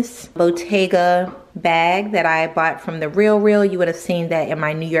business, Bottega bag that I bought from the Real. You would have seen that in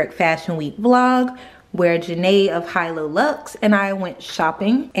my New York Fashion Week vlog where Janae of High Low Luxe and I went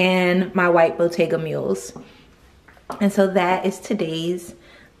shopping, and my white Bottega Mules. And so that is today's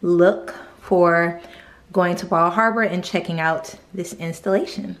look for going to Bal Harbour and checking out this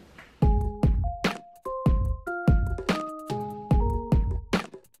installation.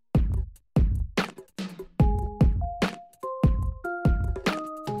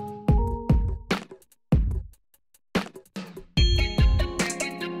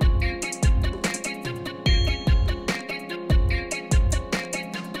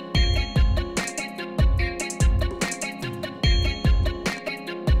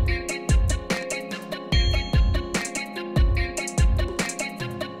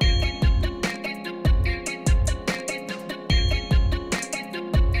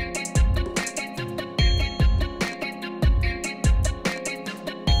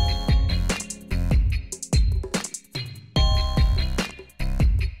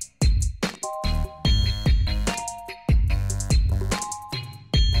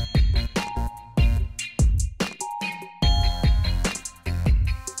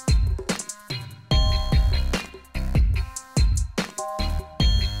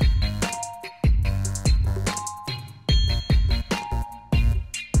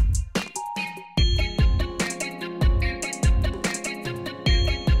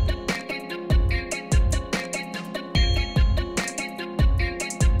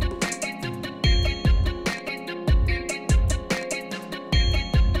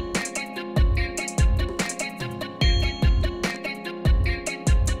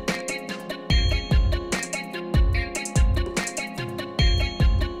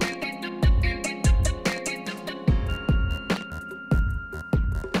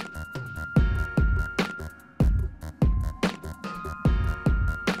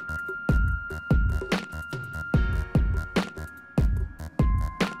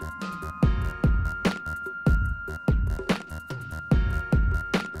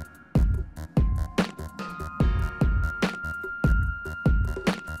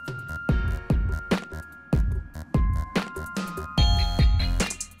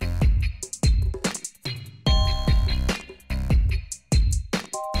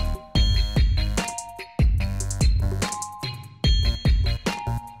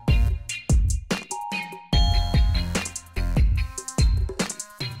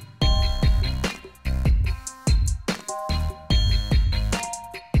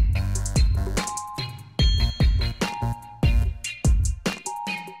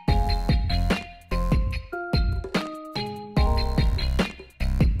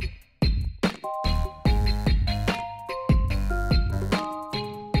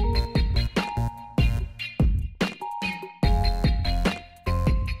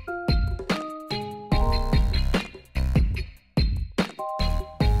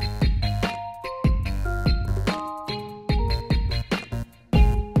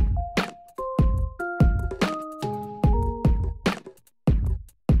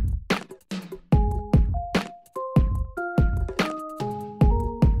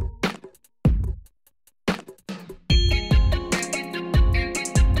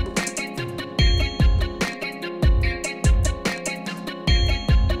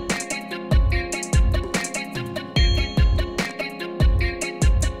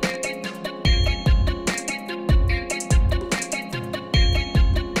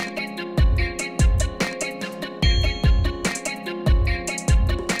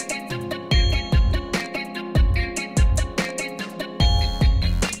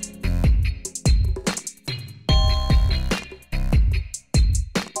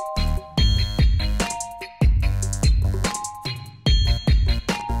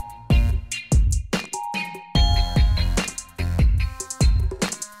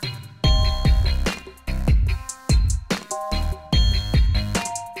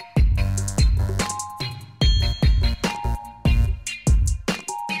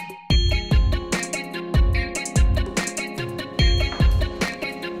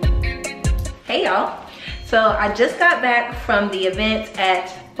 y'all. So I just got back from the event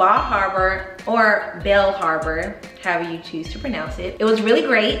at Bal Harbour, or Bal Harbour, however you choose to pronounce it. It was really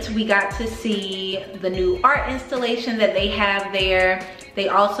great. We got to see the new art installation that they have there. They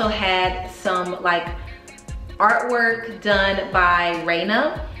also had some like artwork done by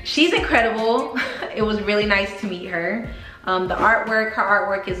Hennah. She's incredible. It was really nice to meet her. Her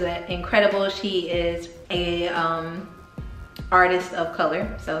artwork is incredible. She is a artist of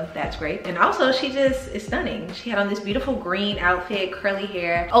color, so that's great. And also she just is stunning. She had on this beautiful green outfit, curly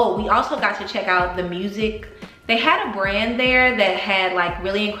hair. Oh, we also got to check out the music. They had a brand there that had like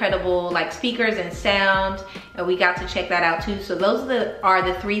really incredible like speakers and sound, and we got to check that out too. So those are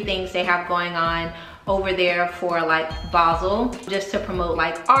the three things they have going on over there for like Basel, just to promote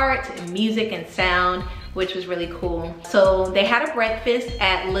like art and music and sound, which was really cool. So they had a breakfast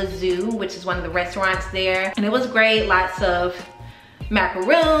at Le Zoo, which is one of the restaurants there, and it was great. Lots of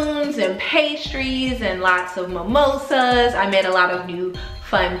macaroons and pastries and lots of mimosas. I met a lot of new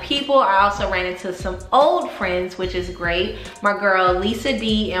fun people. I also ran into some old friends, which is great. My girl Lisa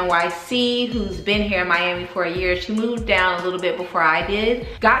D NYC, who's been here in Miami for a year. She moved down a little bit before I did.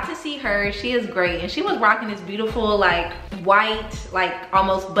 Got to see her. She is great, and she was rocking this beautiful like white, like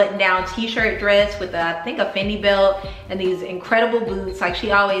almost button down t-shirt dress with I think a Fendi belt and these incredible boots. Like,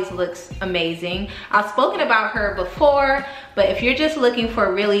 she always looks amazing. I've spoken about her before, but if you're just looking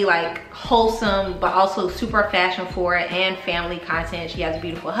for really like wholesome but also super fashion forward and family content, she has a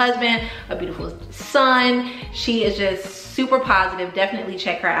beautiful husband, a beautiful son. She is just super positive. Definitely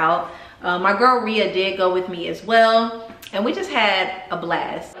check her out. My girl Rhea did go with me as well, and we just had a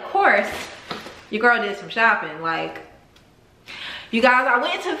blast. Of course, your girl did some shopping. Like, you guys, I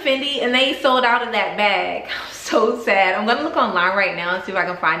went to Fendi and they sold out of that bag. I'm so sad. I'm gonna look online right now and see if I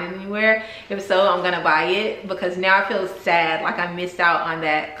can find it anywhere. If so, I'm gonna buy it, because now I feel sad like I missed out on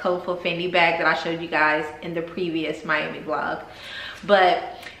that colorful Fendi bag that I showed you guys in the previous Miami vlog.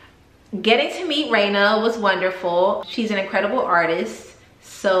 But getting to meet Hennah was wonderful. She's an incredible artist.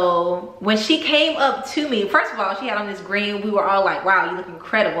 So when she came up to me, first of all, she had on this green. We were all like, wow, you look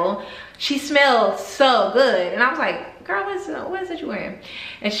incredible. She smelled so good. And I was like, girl, what is it you're wearing?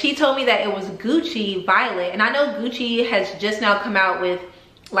 And she told me that it was Gucci Violet. And I know Gucci has just now come out with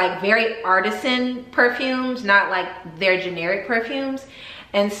like very artisan perfumes, not like their generic perfumes.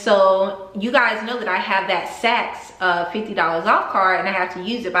 And so you guys know that I have that Saks $50 off card, and I have to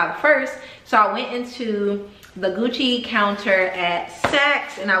use it by the 1st. So I went into the Gucci counter at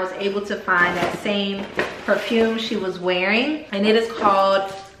Saks, and I was able to find that same perfume she was wearing, and it is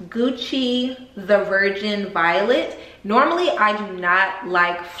called Gucci The Virgin Violet. Normally I do not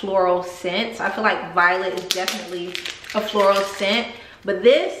like floral scents. I feel like violet is definitely a floral scent, but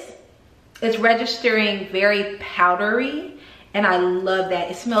this is registering very powdery, and I love that.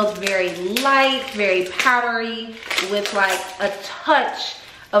 It smells very light, very powdery, with like a touch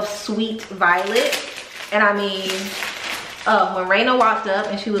of sweet violet. And I mean, when Hennah walked up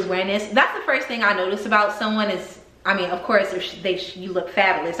and she was wearing this, that's the first thing I noticed about someone is, I mean, of course, if you look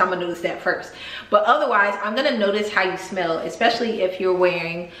fabulous, I'm gonna notice that first. But otherwise, I'm gonna notice how you smell, especially if you're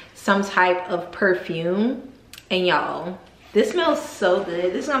wearing some type of perfume. And y'all, this smells so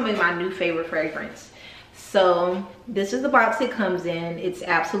good. This is gonna be my new favorite fragrance. So this is the box it comes in. It's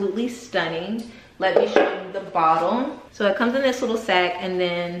absolutely stunning. Let me show you the bottle. So it comes in this little sack, and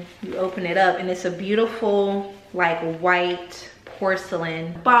then you open it up, and it's a beautiful like white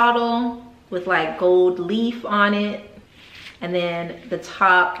porcelain bottle with like gold leaf on it. And then the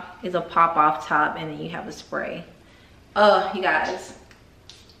top is a pop-off top, and then you have a spray. Oh, you guys.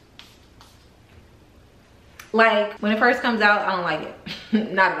 Like, when it first comes out, I don't like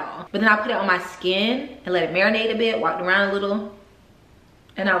it. Not at all. But then I put it on my skin and let it marinate a bit, walked around a little,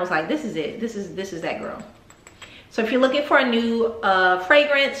 and I was like, this is it. This is that girl. So if you're looking for a new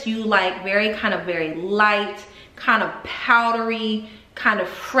fragrance, you like very light, kind of powdery, kind of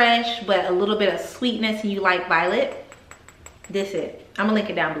fresh, but a little bit of sweetness, and you like violet, this is it. I'm gonna link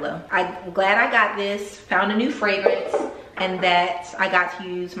it down below. I'm glad I got this, found a new fragrance, and that I got to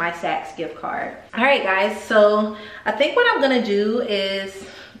use my Saks gift card. All right, guys, so I think what I'm gonna do is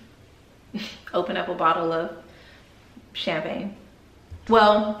open up a bottle of champagne.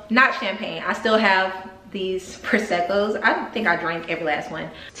 Well, not champagne. I still have these Prosecco's. I think I drank every last one.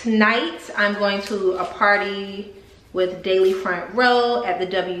 Tonight, I'm going to a party with Daily Front Row at the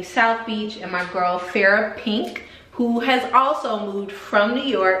W South Beach, and my girl Farrah Pink, who has also moved from New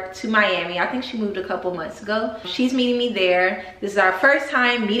York to Miami. I think she moved a couple months ago. She's meeting me there. This is our first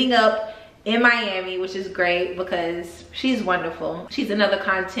time meeting up in Miami, which is great because she's wonderful. She's another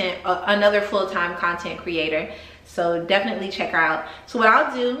full-time content creator. So definitely check her out. So what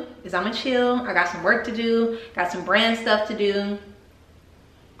I'll do is I'm gonna chill. I got some work to do, got some brand stuff to do.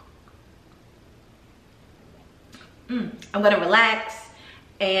 I'm gonna relax,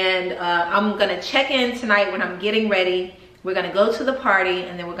 and I'm gonna check in tonight when I'm getting ready. We're gonna go to the party,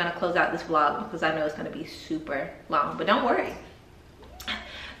 and then we're gonna close out this vlog because I know it's gonna be super long, but don't worry.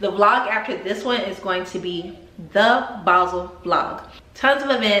 The vlog after this one is going to be the Basel vlog. Tons of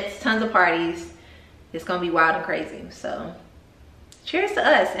events, tons of parties. It's gonna be wild and crazy. So cheers to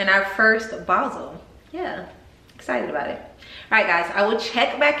us and our first Basel. Yeah, excited about it. All right guys, I will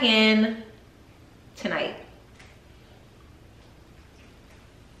check back in tonight.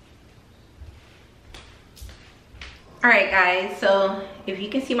 All right guys, so if you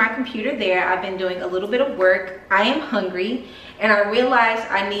can see my computer there, I've been doing a little bit of work. I am hungry, and I realized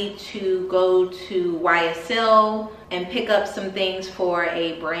I need to go to YSL and pick up some things for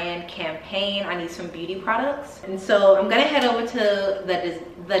a brand campaign. I need some beauty products. And so I'm gonna head over to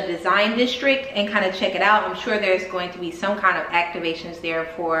the design district and kind of check it out. I'm sure there's going to be some kind of activations there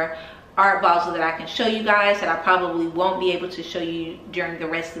for Art Basel that I can show you guys that I probably won't be able to show you during the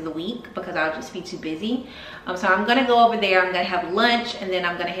rest of the week because I'll just be too busy. So I'm gonna go over there, I'm gonna have lunch, and then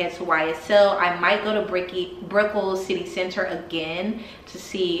I'm gonna head to YSL. I might go to Brickell City Center again to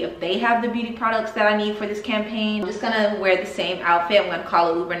see if they have the beauty products that I need for this campaign. I'm just gonna wear the same outfit. I'm gonna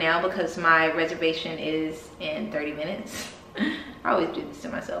call an Uber now because my reservation is in 30 minutes. I always do this to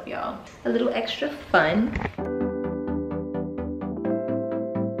myself, y'all. A little extra fun.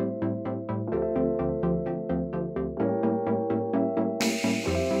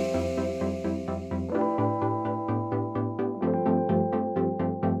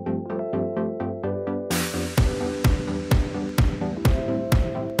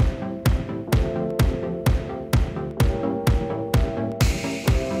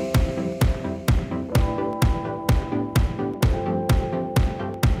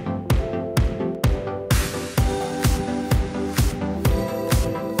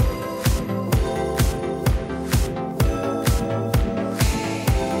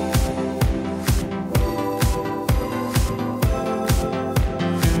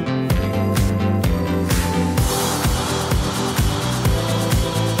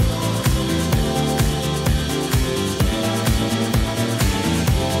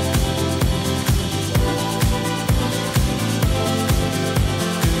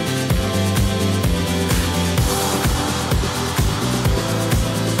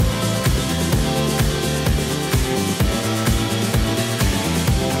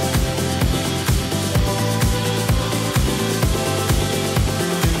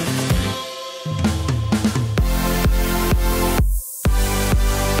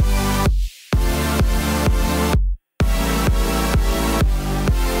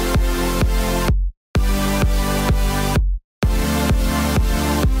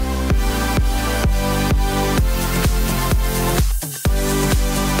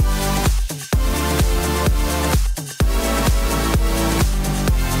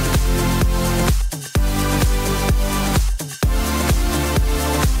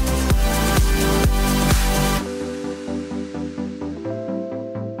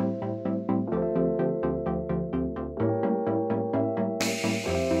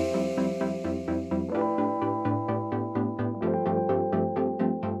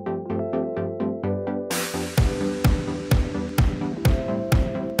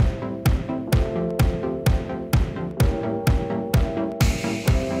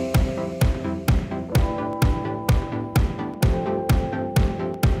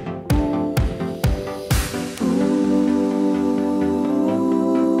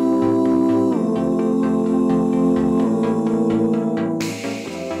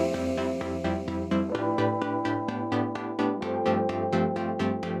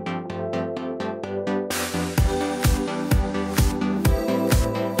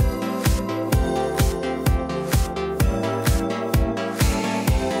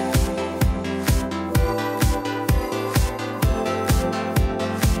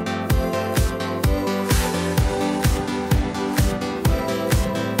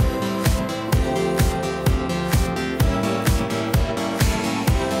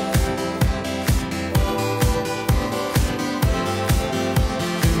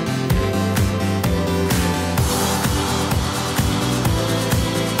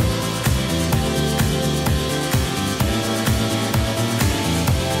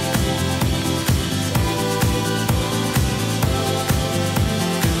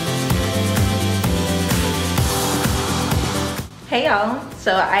 Hey y'all,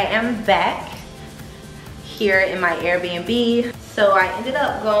 so I am back here in my Airbnb. So I ended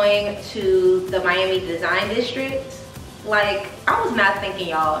up going to the Miami Design District. Like, I was not thinking,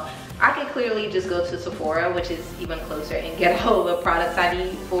 y'all, I could clearly just go to Sephora, which is even closer, and get all the products I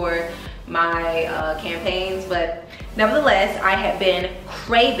need for my campaigns. But nevertheless, I had been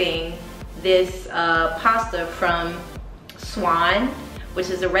craving this pasta from Swan, which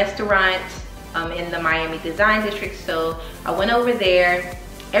is a restaurant in the Miami Design District. So I went over there.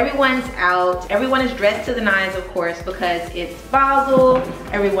 Everyone's out. Everyone is dressed to the nines, of course, because it's Basel.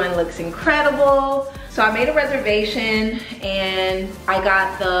 Everyone looks incredible. So I made a reservation and I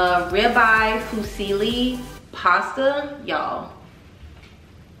got the ribeye fusilli pasta. Y'all,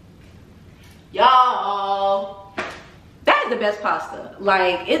 that is the best pasta.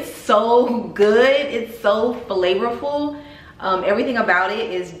 Like, it's so good. It's so flavorful. Everything about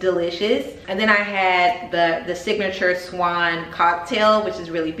it is delicious. And then I had the signature Swan cocktail, which is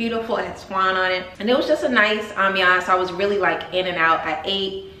really beautiful. It had Swan on it. And it was just a nice ambiance. I was really like in and out. I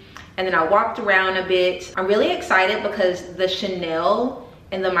ate and then I walked around a bit. I'm really excited because the Chanel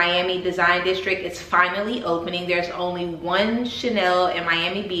in the Miami Design District is finally opening. There's only one Chanel in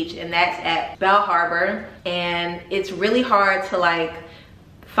Miami Beach, and that's at Bal Harbour. And it's really hard to like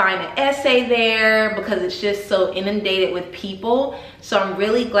find an essay there because it's just so inundated with people. So I'm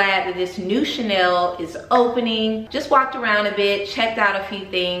really glad that this new Chanel is opening. Just walked around a bit, checked out a few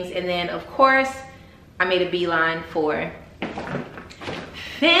things, and then of course I made a beeline for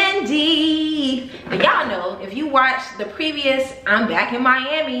Fendi. But y'all know, if you watched the previous I'm Back in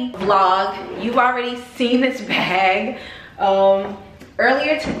Miami vlog, you've already seen this bag.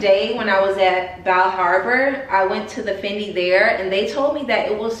 Earlier today when I was at Bal Harbour, I went to the Fendi there and they told me that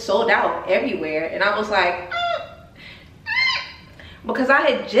it was sold out everywhere. And I was like, because I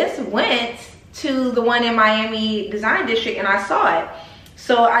had just went to the one in Miami Design District and I saw it.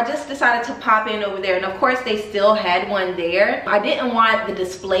 So I just decided to pop in over there, and of course they still had one there. I didn't want the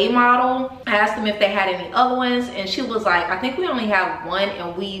display model. I asked them if they had any other ones, and she was like, I think we only have one,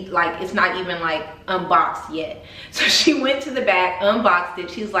 and we like, it's not even like unboxed yet. So she went to the back, unboxed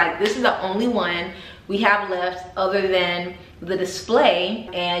it. She's like, this is the only one we have left other than the display,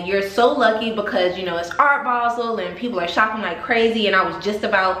 and you're so lucky because, you know, it's Art Basel and people are shopping like crazy, and I was just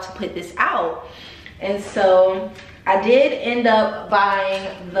about to put this out. And so I did end up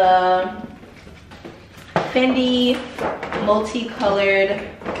buying the Fendi multicolored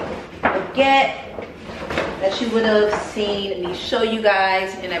baguette that you would have seen me show you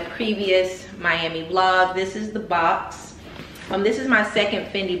guys in a previous Miami vlog. This is the box. This is my second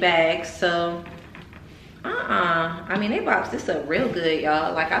Fendi bag, so I mean, they boxed this up real good,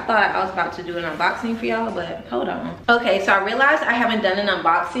 y'all. Like, I thought I was about to do an unboxing for y'all, but hold on. Okay, so I realized I haven't done an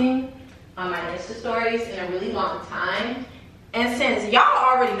unboxing on my Insta stories in a really long time, and since y'all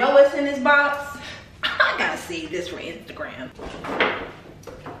already know what's in this box, I gotta save this for Instagram.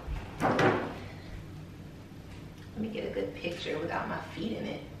 Let me get a good picture without my feet in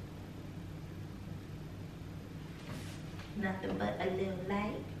it. Nothing but a little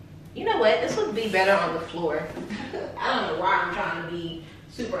light. You know what, this would be better on the floor. I don't know why I'm trying to be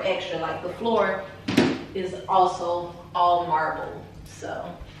super extra. Like, the floor is also all marble,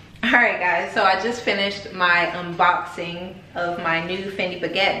 so. All right guys, so I just finished my unboxing of my new Fendi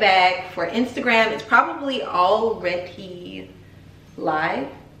baguette bag for Instagram. It's probably already live,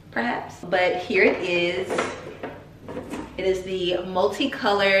 perhaps, but here it is. It is the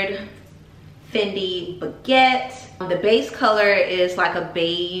multicolored Fendi baguette. The base color is like a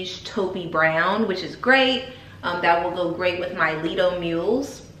beige taupey brown, which is great. That will go great with my Lido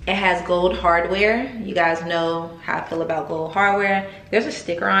mules. It has gold hardware. You guys know how I feel about gold hardware. There's a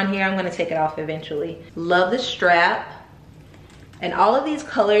sticker on here. I'm gonna take it off eventually. Love the strap. And all of these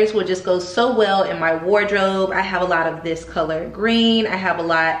colors will just go so well in my wardrobe. I have a lot of this color green. I have a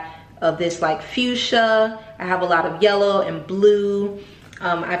lot of this like fuchsia. I have a lot of yellow and blue.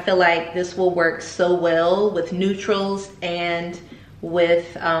 I feel like this will work so well with neutrals and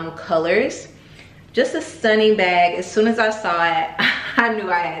with colors. Just a stunning bag. As soon as I saw it, I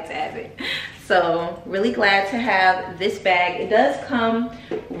knew I had to have it. So really glad to have this bag. It does come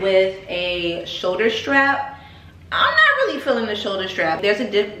with a shoulder strap. I'm not really feeling the shoulder strap. There's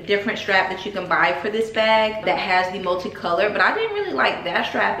a different strap that you can buy for this bag that has the multicolor, but I didn't really like that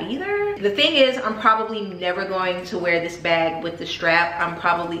strap either. The thing is, I'm probably never going to wear this bag with the strap. I'm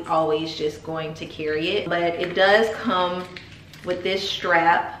probably always just going to carry it, but it does come with this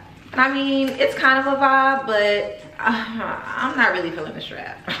strap. I mean, it's kind of a vibe, but I'm not really feeling the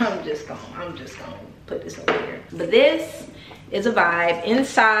strap. I'm just gonna put this over here. But this is a vibe.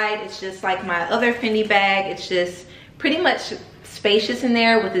 Inside, it's just like my other Fendi bag. It's just pretty much spacious in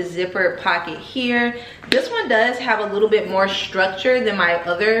there with a zipper pocket here. This one does have a little bit more structure than my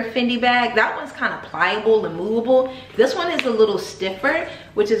other Fendi bag. That one's kind of pliable and movable. This one is a little stiffer,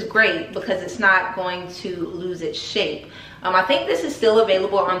 which is great because it's not going to lose its shape. I think this is still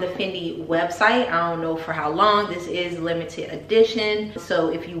available on the Fendi website. I don't know for how long. This is limited edition, so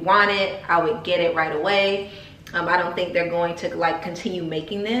if you want it, I would get it right away. I don't think they're going to like continue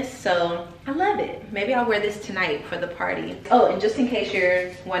making this, so I love it. Maybe I'll wear this tonight for the party. Oh, and just in case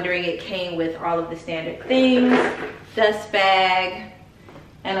you're wondering, it came with all of the standard things: dust bag,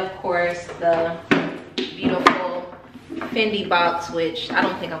 and of course the beautiful Fendi box, which I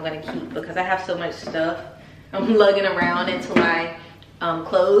don't think I'm gonna keep because I have so much stuff I'm lugging around until I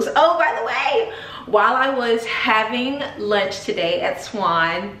close. Oh, by the way, while I was having lunch today at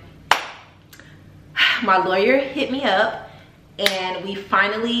Swan, my lawyer hit me up and we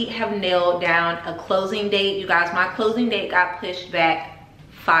finally have nailed down a closing date. You guys, my closing date got pushed back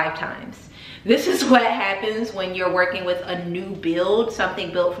 5 times. This is what happens when you're working with a new build,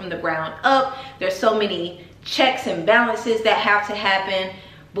 something built from the ground up. There's so many checks and balances that have to happen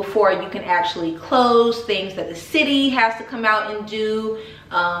before you can actually close, things that the city has to come out and do.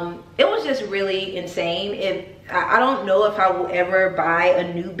 It was just really insane. I don't know if I will ever buy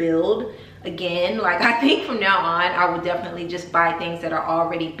a new build again. Like, I think from now on I would definitely just buy things that are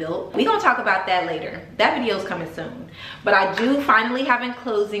already built. We're gonna talk about that later. That video is coming soon. But I do finally have a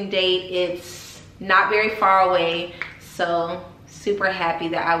closing date. It's not very far away, so super happy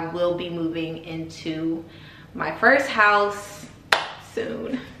that I will be moving into my first house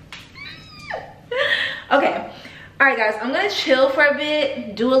soon. Okay, all right guys, I'm gonna chill for a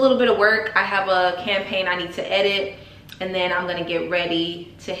bit, do a little bit of work. I have a campaign I need to edit, and then I'm gonna get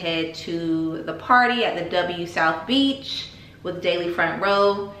ready to head to the party at the W South Beach with Daily Front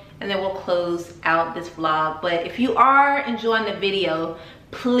Row, and then we'll close out this vlog. But if you are enjoying the video,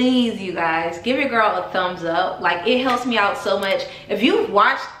 please, you guys, give your girl a thumbs up. Like, it helps me out so much. If you've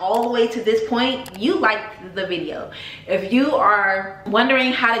watched all the way to this point, you liked the video. If you are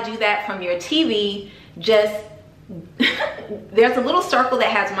wondering how to do that from your TV, just there's a little circle that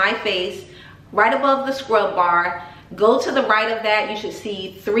has my face right above the scrub bar. Go to the right of that, you should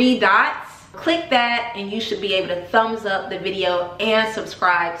see 3 dots. Click that and you should be able to thumbs up the video and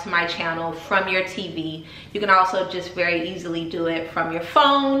subscribe to my channel from your TV. You can also just very easily do it from your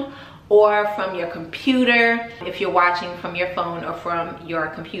phone or from your computer, if you're watching from your phone or from your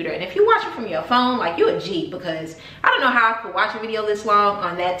computer. And if you're watching from your phone, like, you a G, because I don't know how I could watch a video this long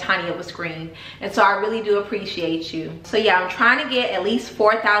on that tiny of a screen. And so I really do appreciate you. So yeah, I'm trying to get at least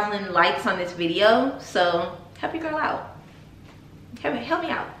 4,000 likes on this video, so help your girl out. Help me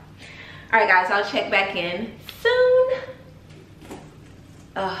out. All right guys, I'll check back in soon.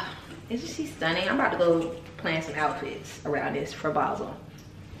 Isn't she stunning? I'm about to go plan some outfits around this for Basel.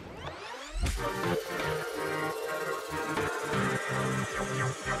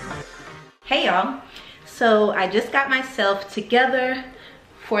 Hey y'all, so I just got myself together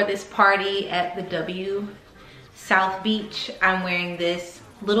for this party at the W South Beach. I'm wearing this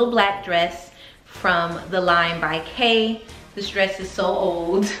little black dress from the line by K. This dress is so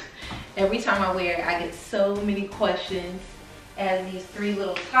old. Every time I wear it, I get so many questions. It has these 3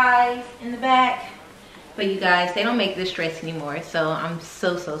 little ties in the back. But you guys, they don't make this dress anymore, so I'm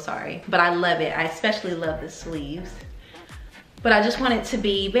so sorry. But I love it. I especially love the sleeves. But I just want it to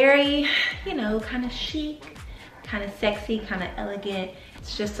be very, you know, kind of chic, kind of sexy, kind of elegant.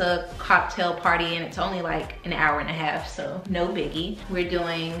 It's just a cocktail party and it's only like an hour and a half, so no biggie. We're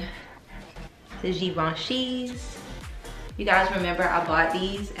doing the Givenchy's. You guys remember I bought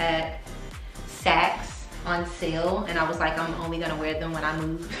these at Saks on sale, and I was like, I'm only gonna wear them when I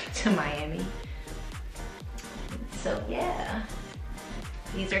move to Miami. So yeah,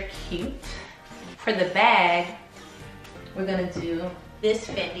 these are cute. For the bag, we're gonna do this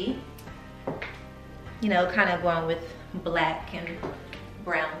Fendi, you know, kind of going with black and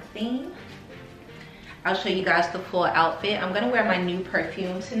brown theme. I'll show you guys the full outfit. I'm gonna wear my new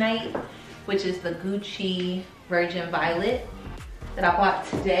perfume tonight, which is the Gucci Virgin Violet that I bought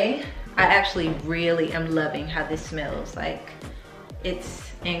today. I actually really am loving how this smells. Like, it's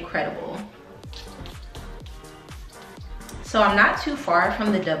incredible. So I'm not too far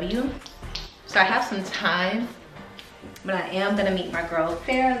from the W, so I have some time, but I am gonna meet my girl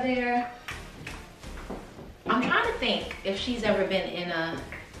Farrah there. I'm trying to think if she's ever been in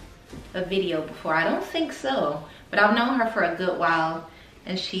a video before. I don't think so, but I've known her for a good while,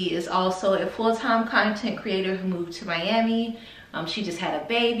 and she is also a full-time content creator who moved to Miami. She just had a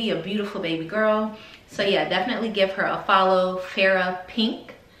baby, a beautiful baby girl. So yeah, definitely give her a follow, Farrah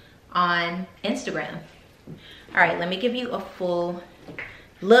Pink, on Instagram. All right, let me give you a full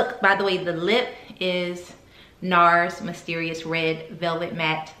look. By the way, the lip is NARS Mysterious Red Velvet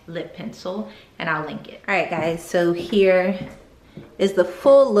Matte Lip Pencil, and I'll link it. All right, guys, so here is the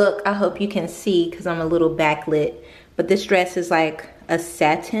full look. I hope you can see because I'm a little backlit, but this dress is like a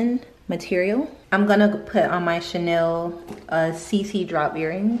satin material. I'm gonna put on my Chanel CC drop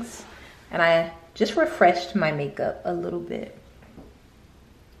earrings, and I just refreshed my makeup a little bit.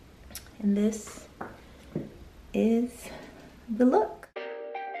 And this is the look.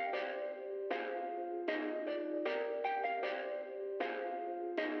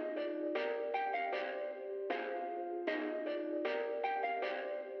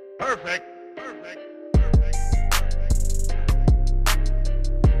 Perfect. Perfect.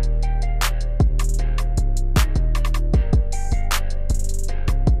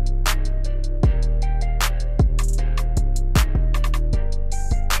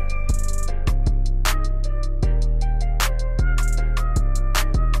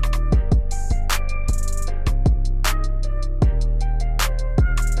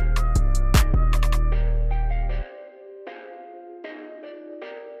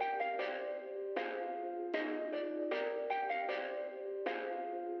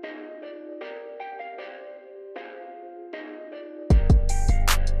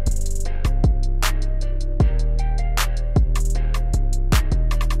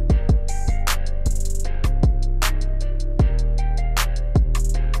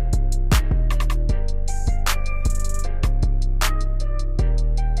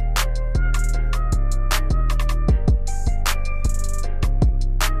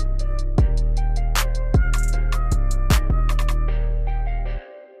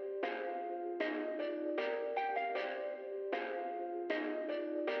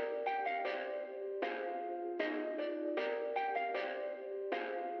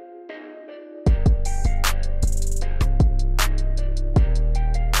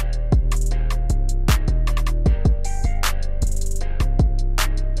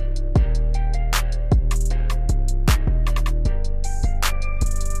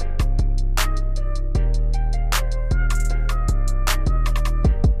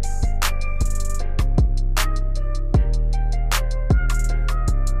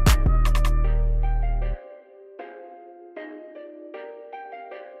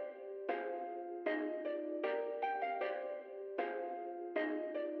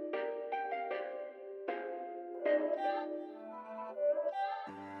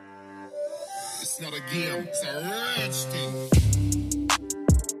 It's not a game, it's a rich thing.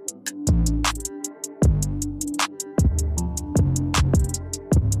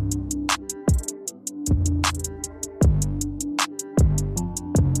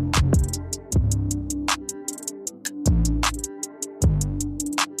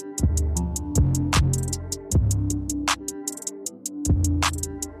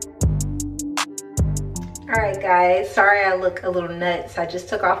 Alright guys, sorry I look a little nuts. I just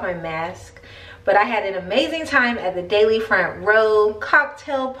took off my mask. But I had an amazing time at the Daily Front Row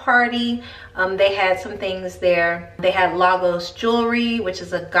cocktail party. They had some things there. They had Lagos Jewelry, which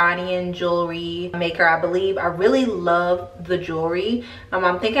is a Ghanaian jewelry maker, I believe. I really love the jewelry.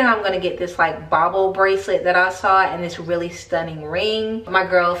 I'm thinking I'm gonna get this like bauble bracelet that I saw and this really stunning ring. My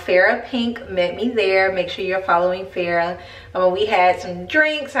girl Farrah Pink met me there. Make sure you're following Farrah. We had some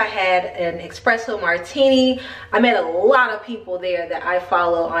drinks. I had an espresso martini. I met a lot of people there that I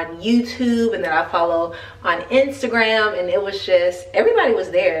follow on YouTube and that I follow on Instagram, and it was just, everybody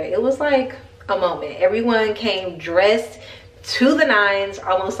was there. It was like a moment. Everyone came dressed to the nines,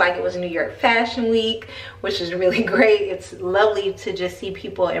 almost like it was New York Fashion Week, which is really great. It's lovely to just see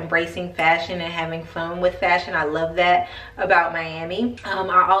people embracing fashion and having fun with fashion. I love that about Miami.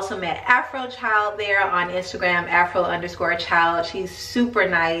 I also met Afro Child there on Instagram, Afro_Child. She's super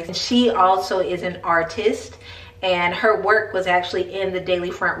nice. And she also is an artist, and her work was actually in the Daily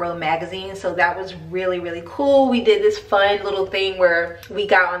Front Row magazine, so that was really, really cool. We did this fun little thing where we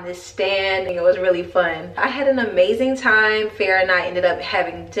got on this stand, and it was really fun. I had an amazing time. Farrah and I ended up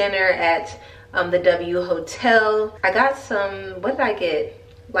having dinner at the W Hotel. I got some, what did I get?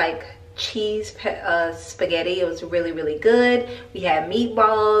 Like cheese spaghetti. It was really, really good. We had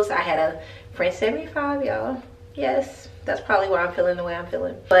meatballs. I had a French 75, y'all. Yes. That's probably why I'm feeling the way I'm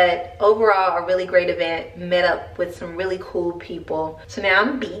feeling. But overall, a really great event. Met up with some really cool people. So now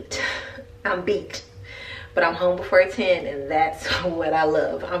I'm beat. I'm beat. But I'm home before 10, and that's what I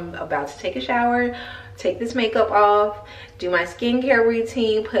love. I'm about to take a shower, take this makeup off, do my skincare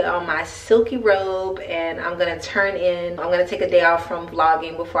routine, put on my silky robe, and I'm gonna take a day off from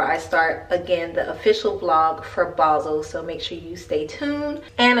vlogging before I start again the official vlog for Basel. So make sure you stay tuned.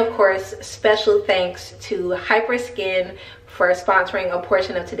 And of course, special thanks to Hyperskin for sponsoring a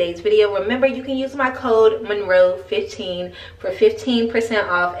portion of today's video. Remember, you can use my code MONROE15 for 15%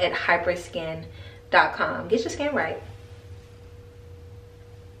 off at hyperskin.com. Get your skin right.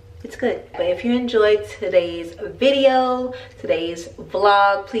 It's good. But if you enjoyed today's video, today's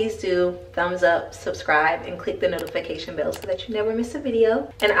vlog, please do thumbs up, subscribe, and click the notification bell so that you never miss a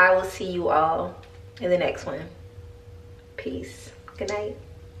video. And I will see you all in the next one. Peace. Good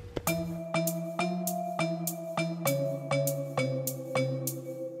night.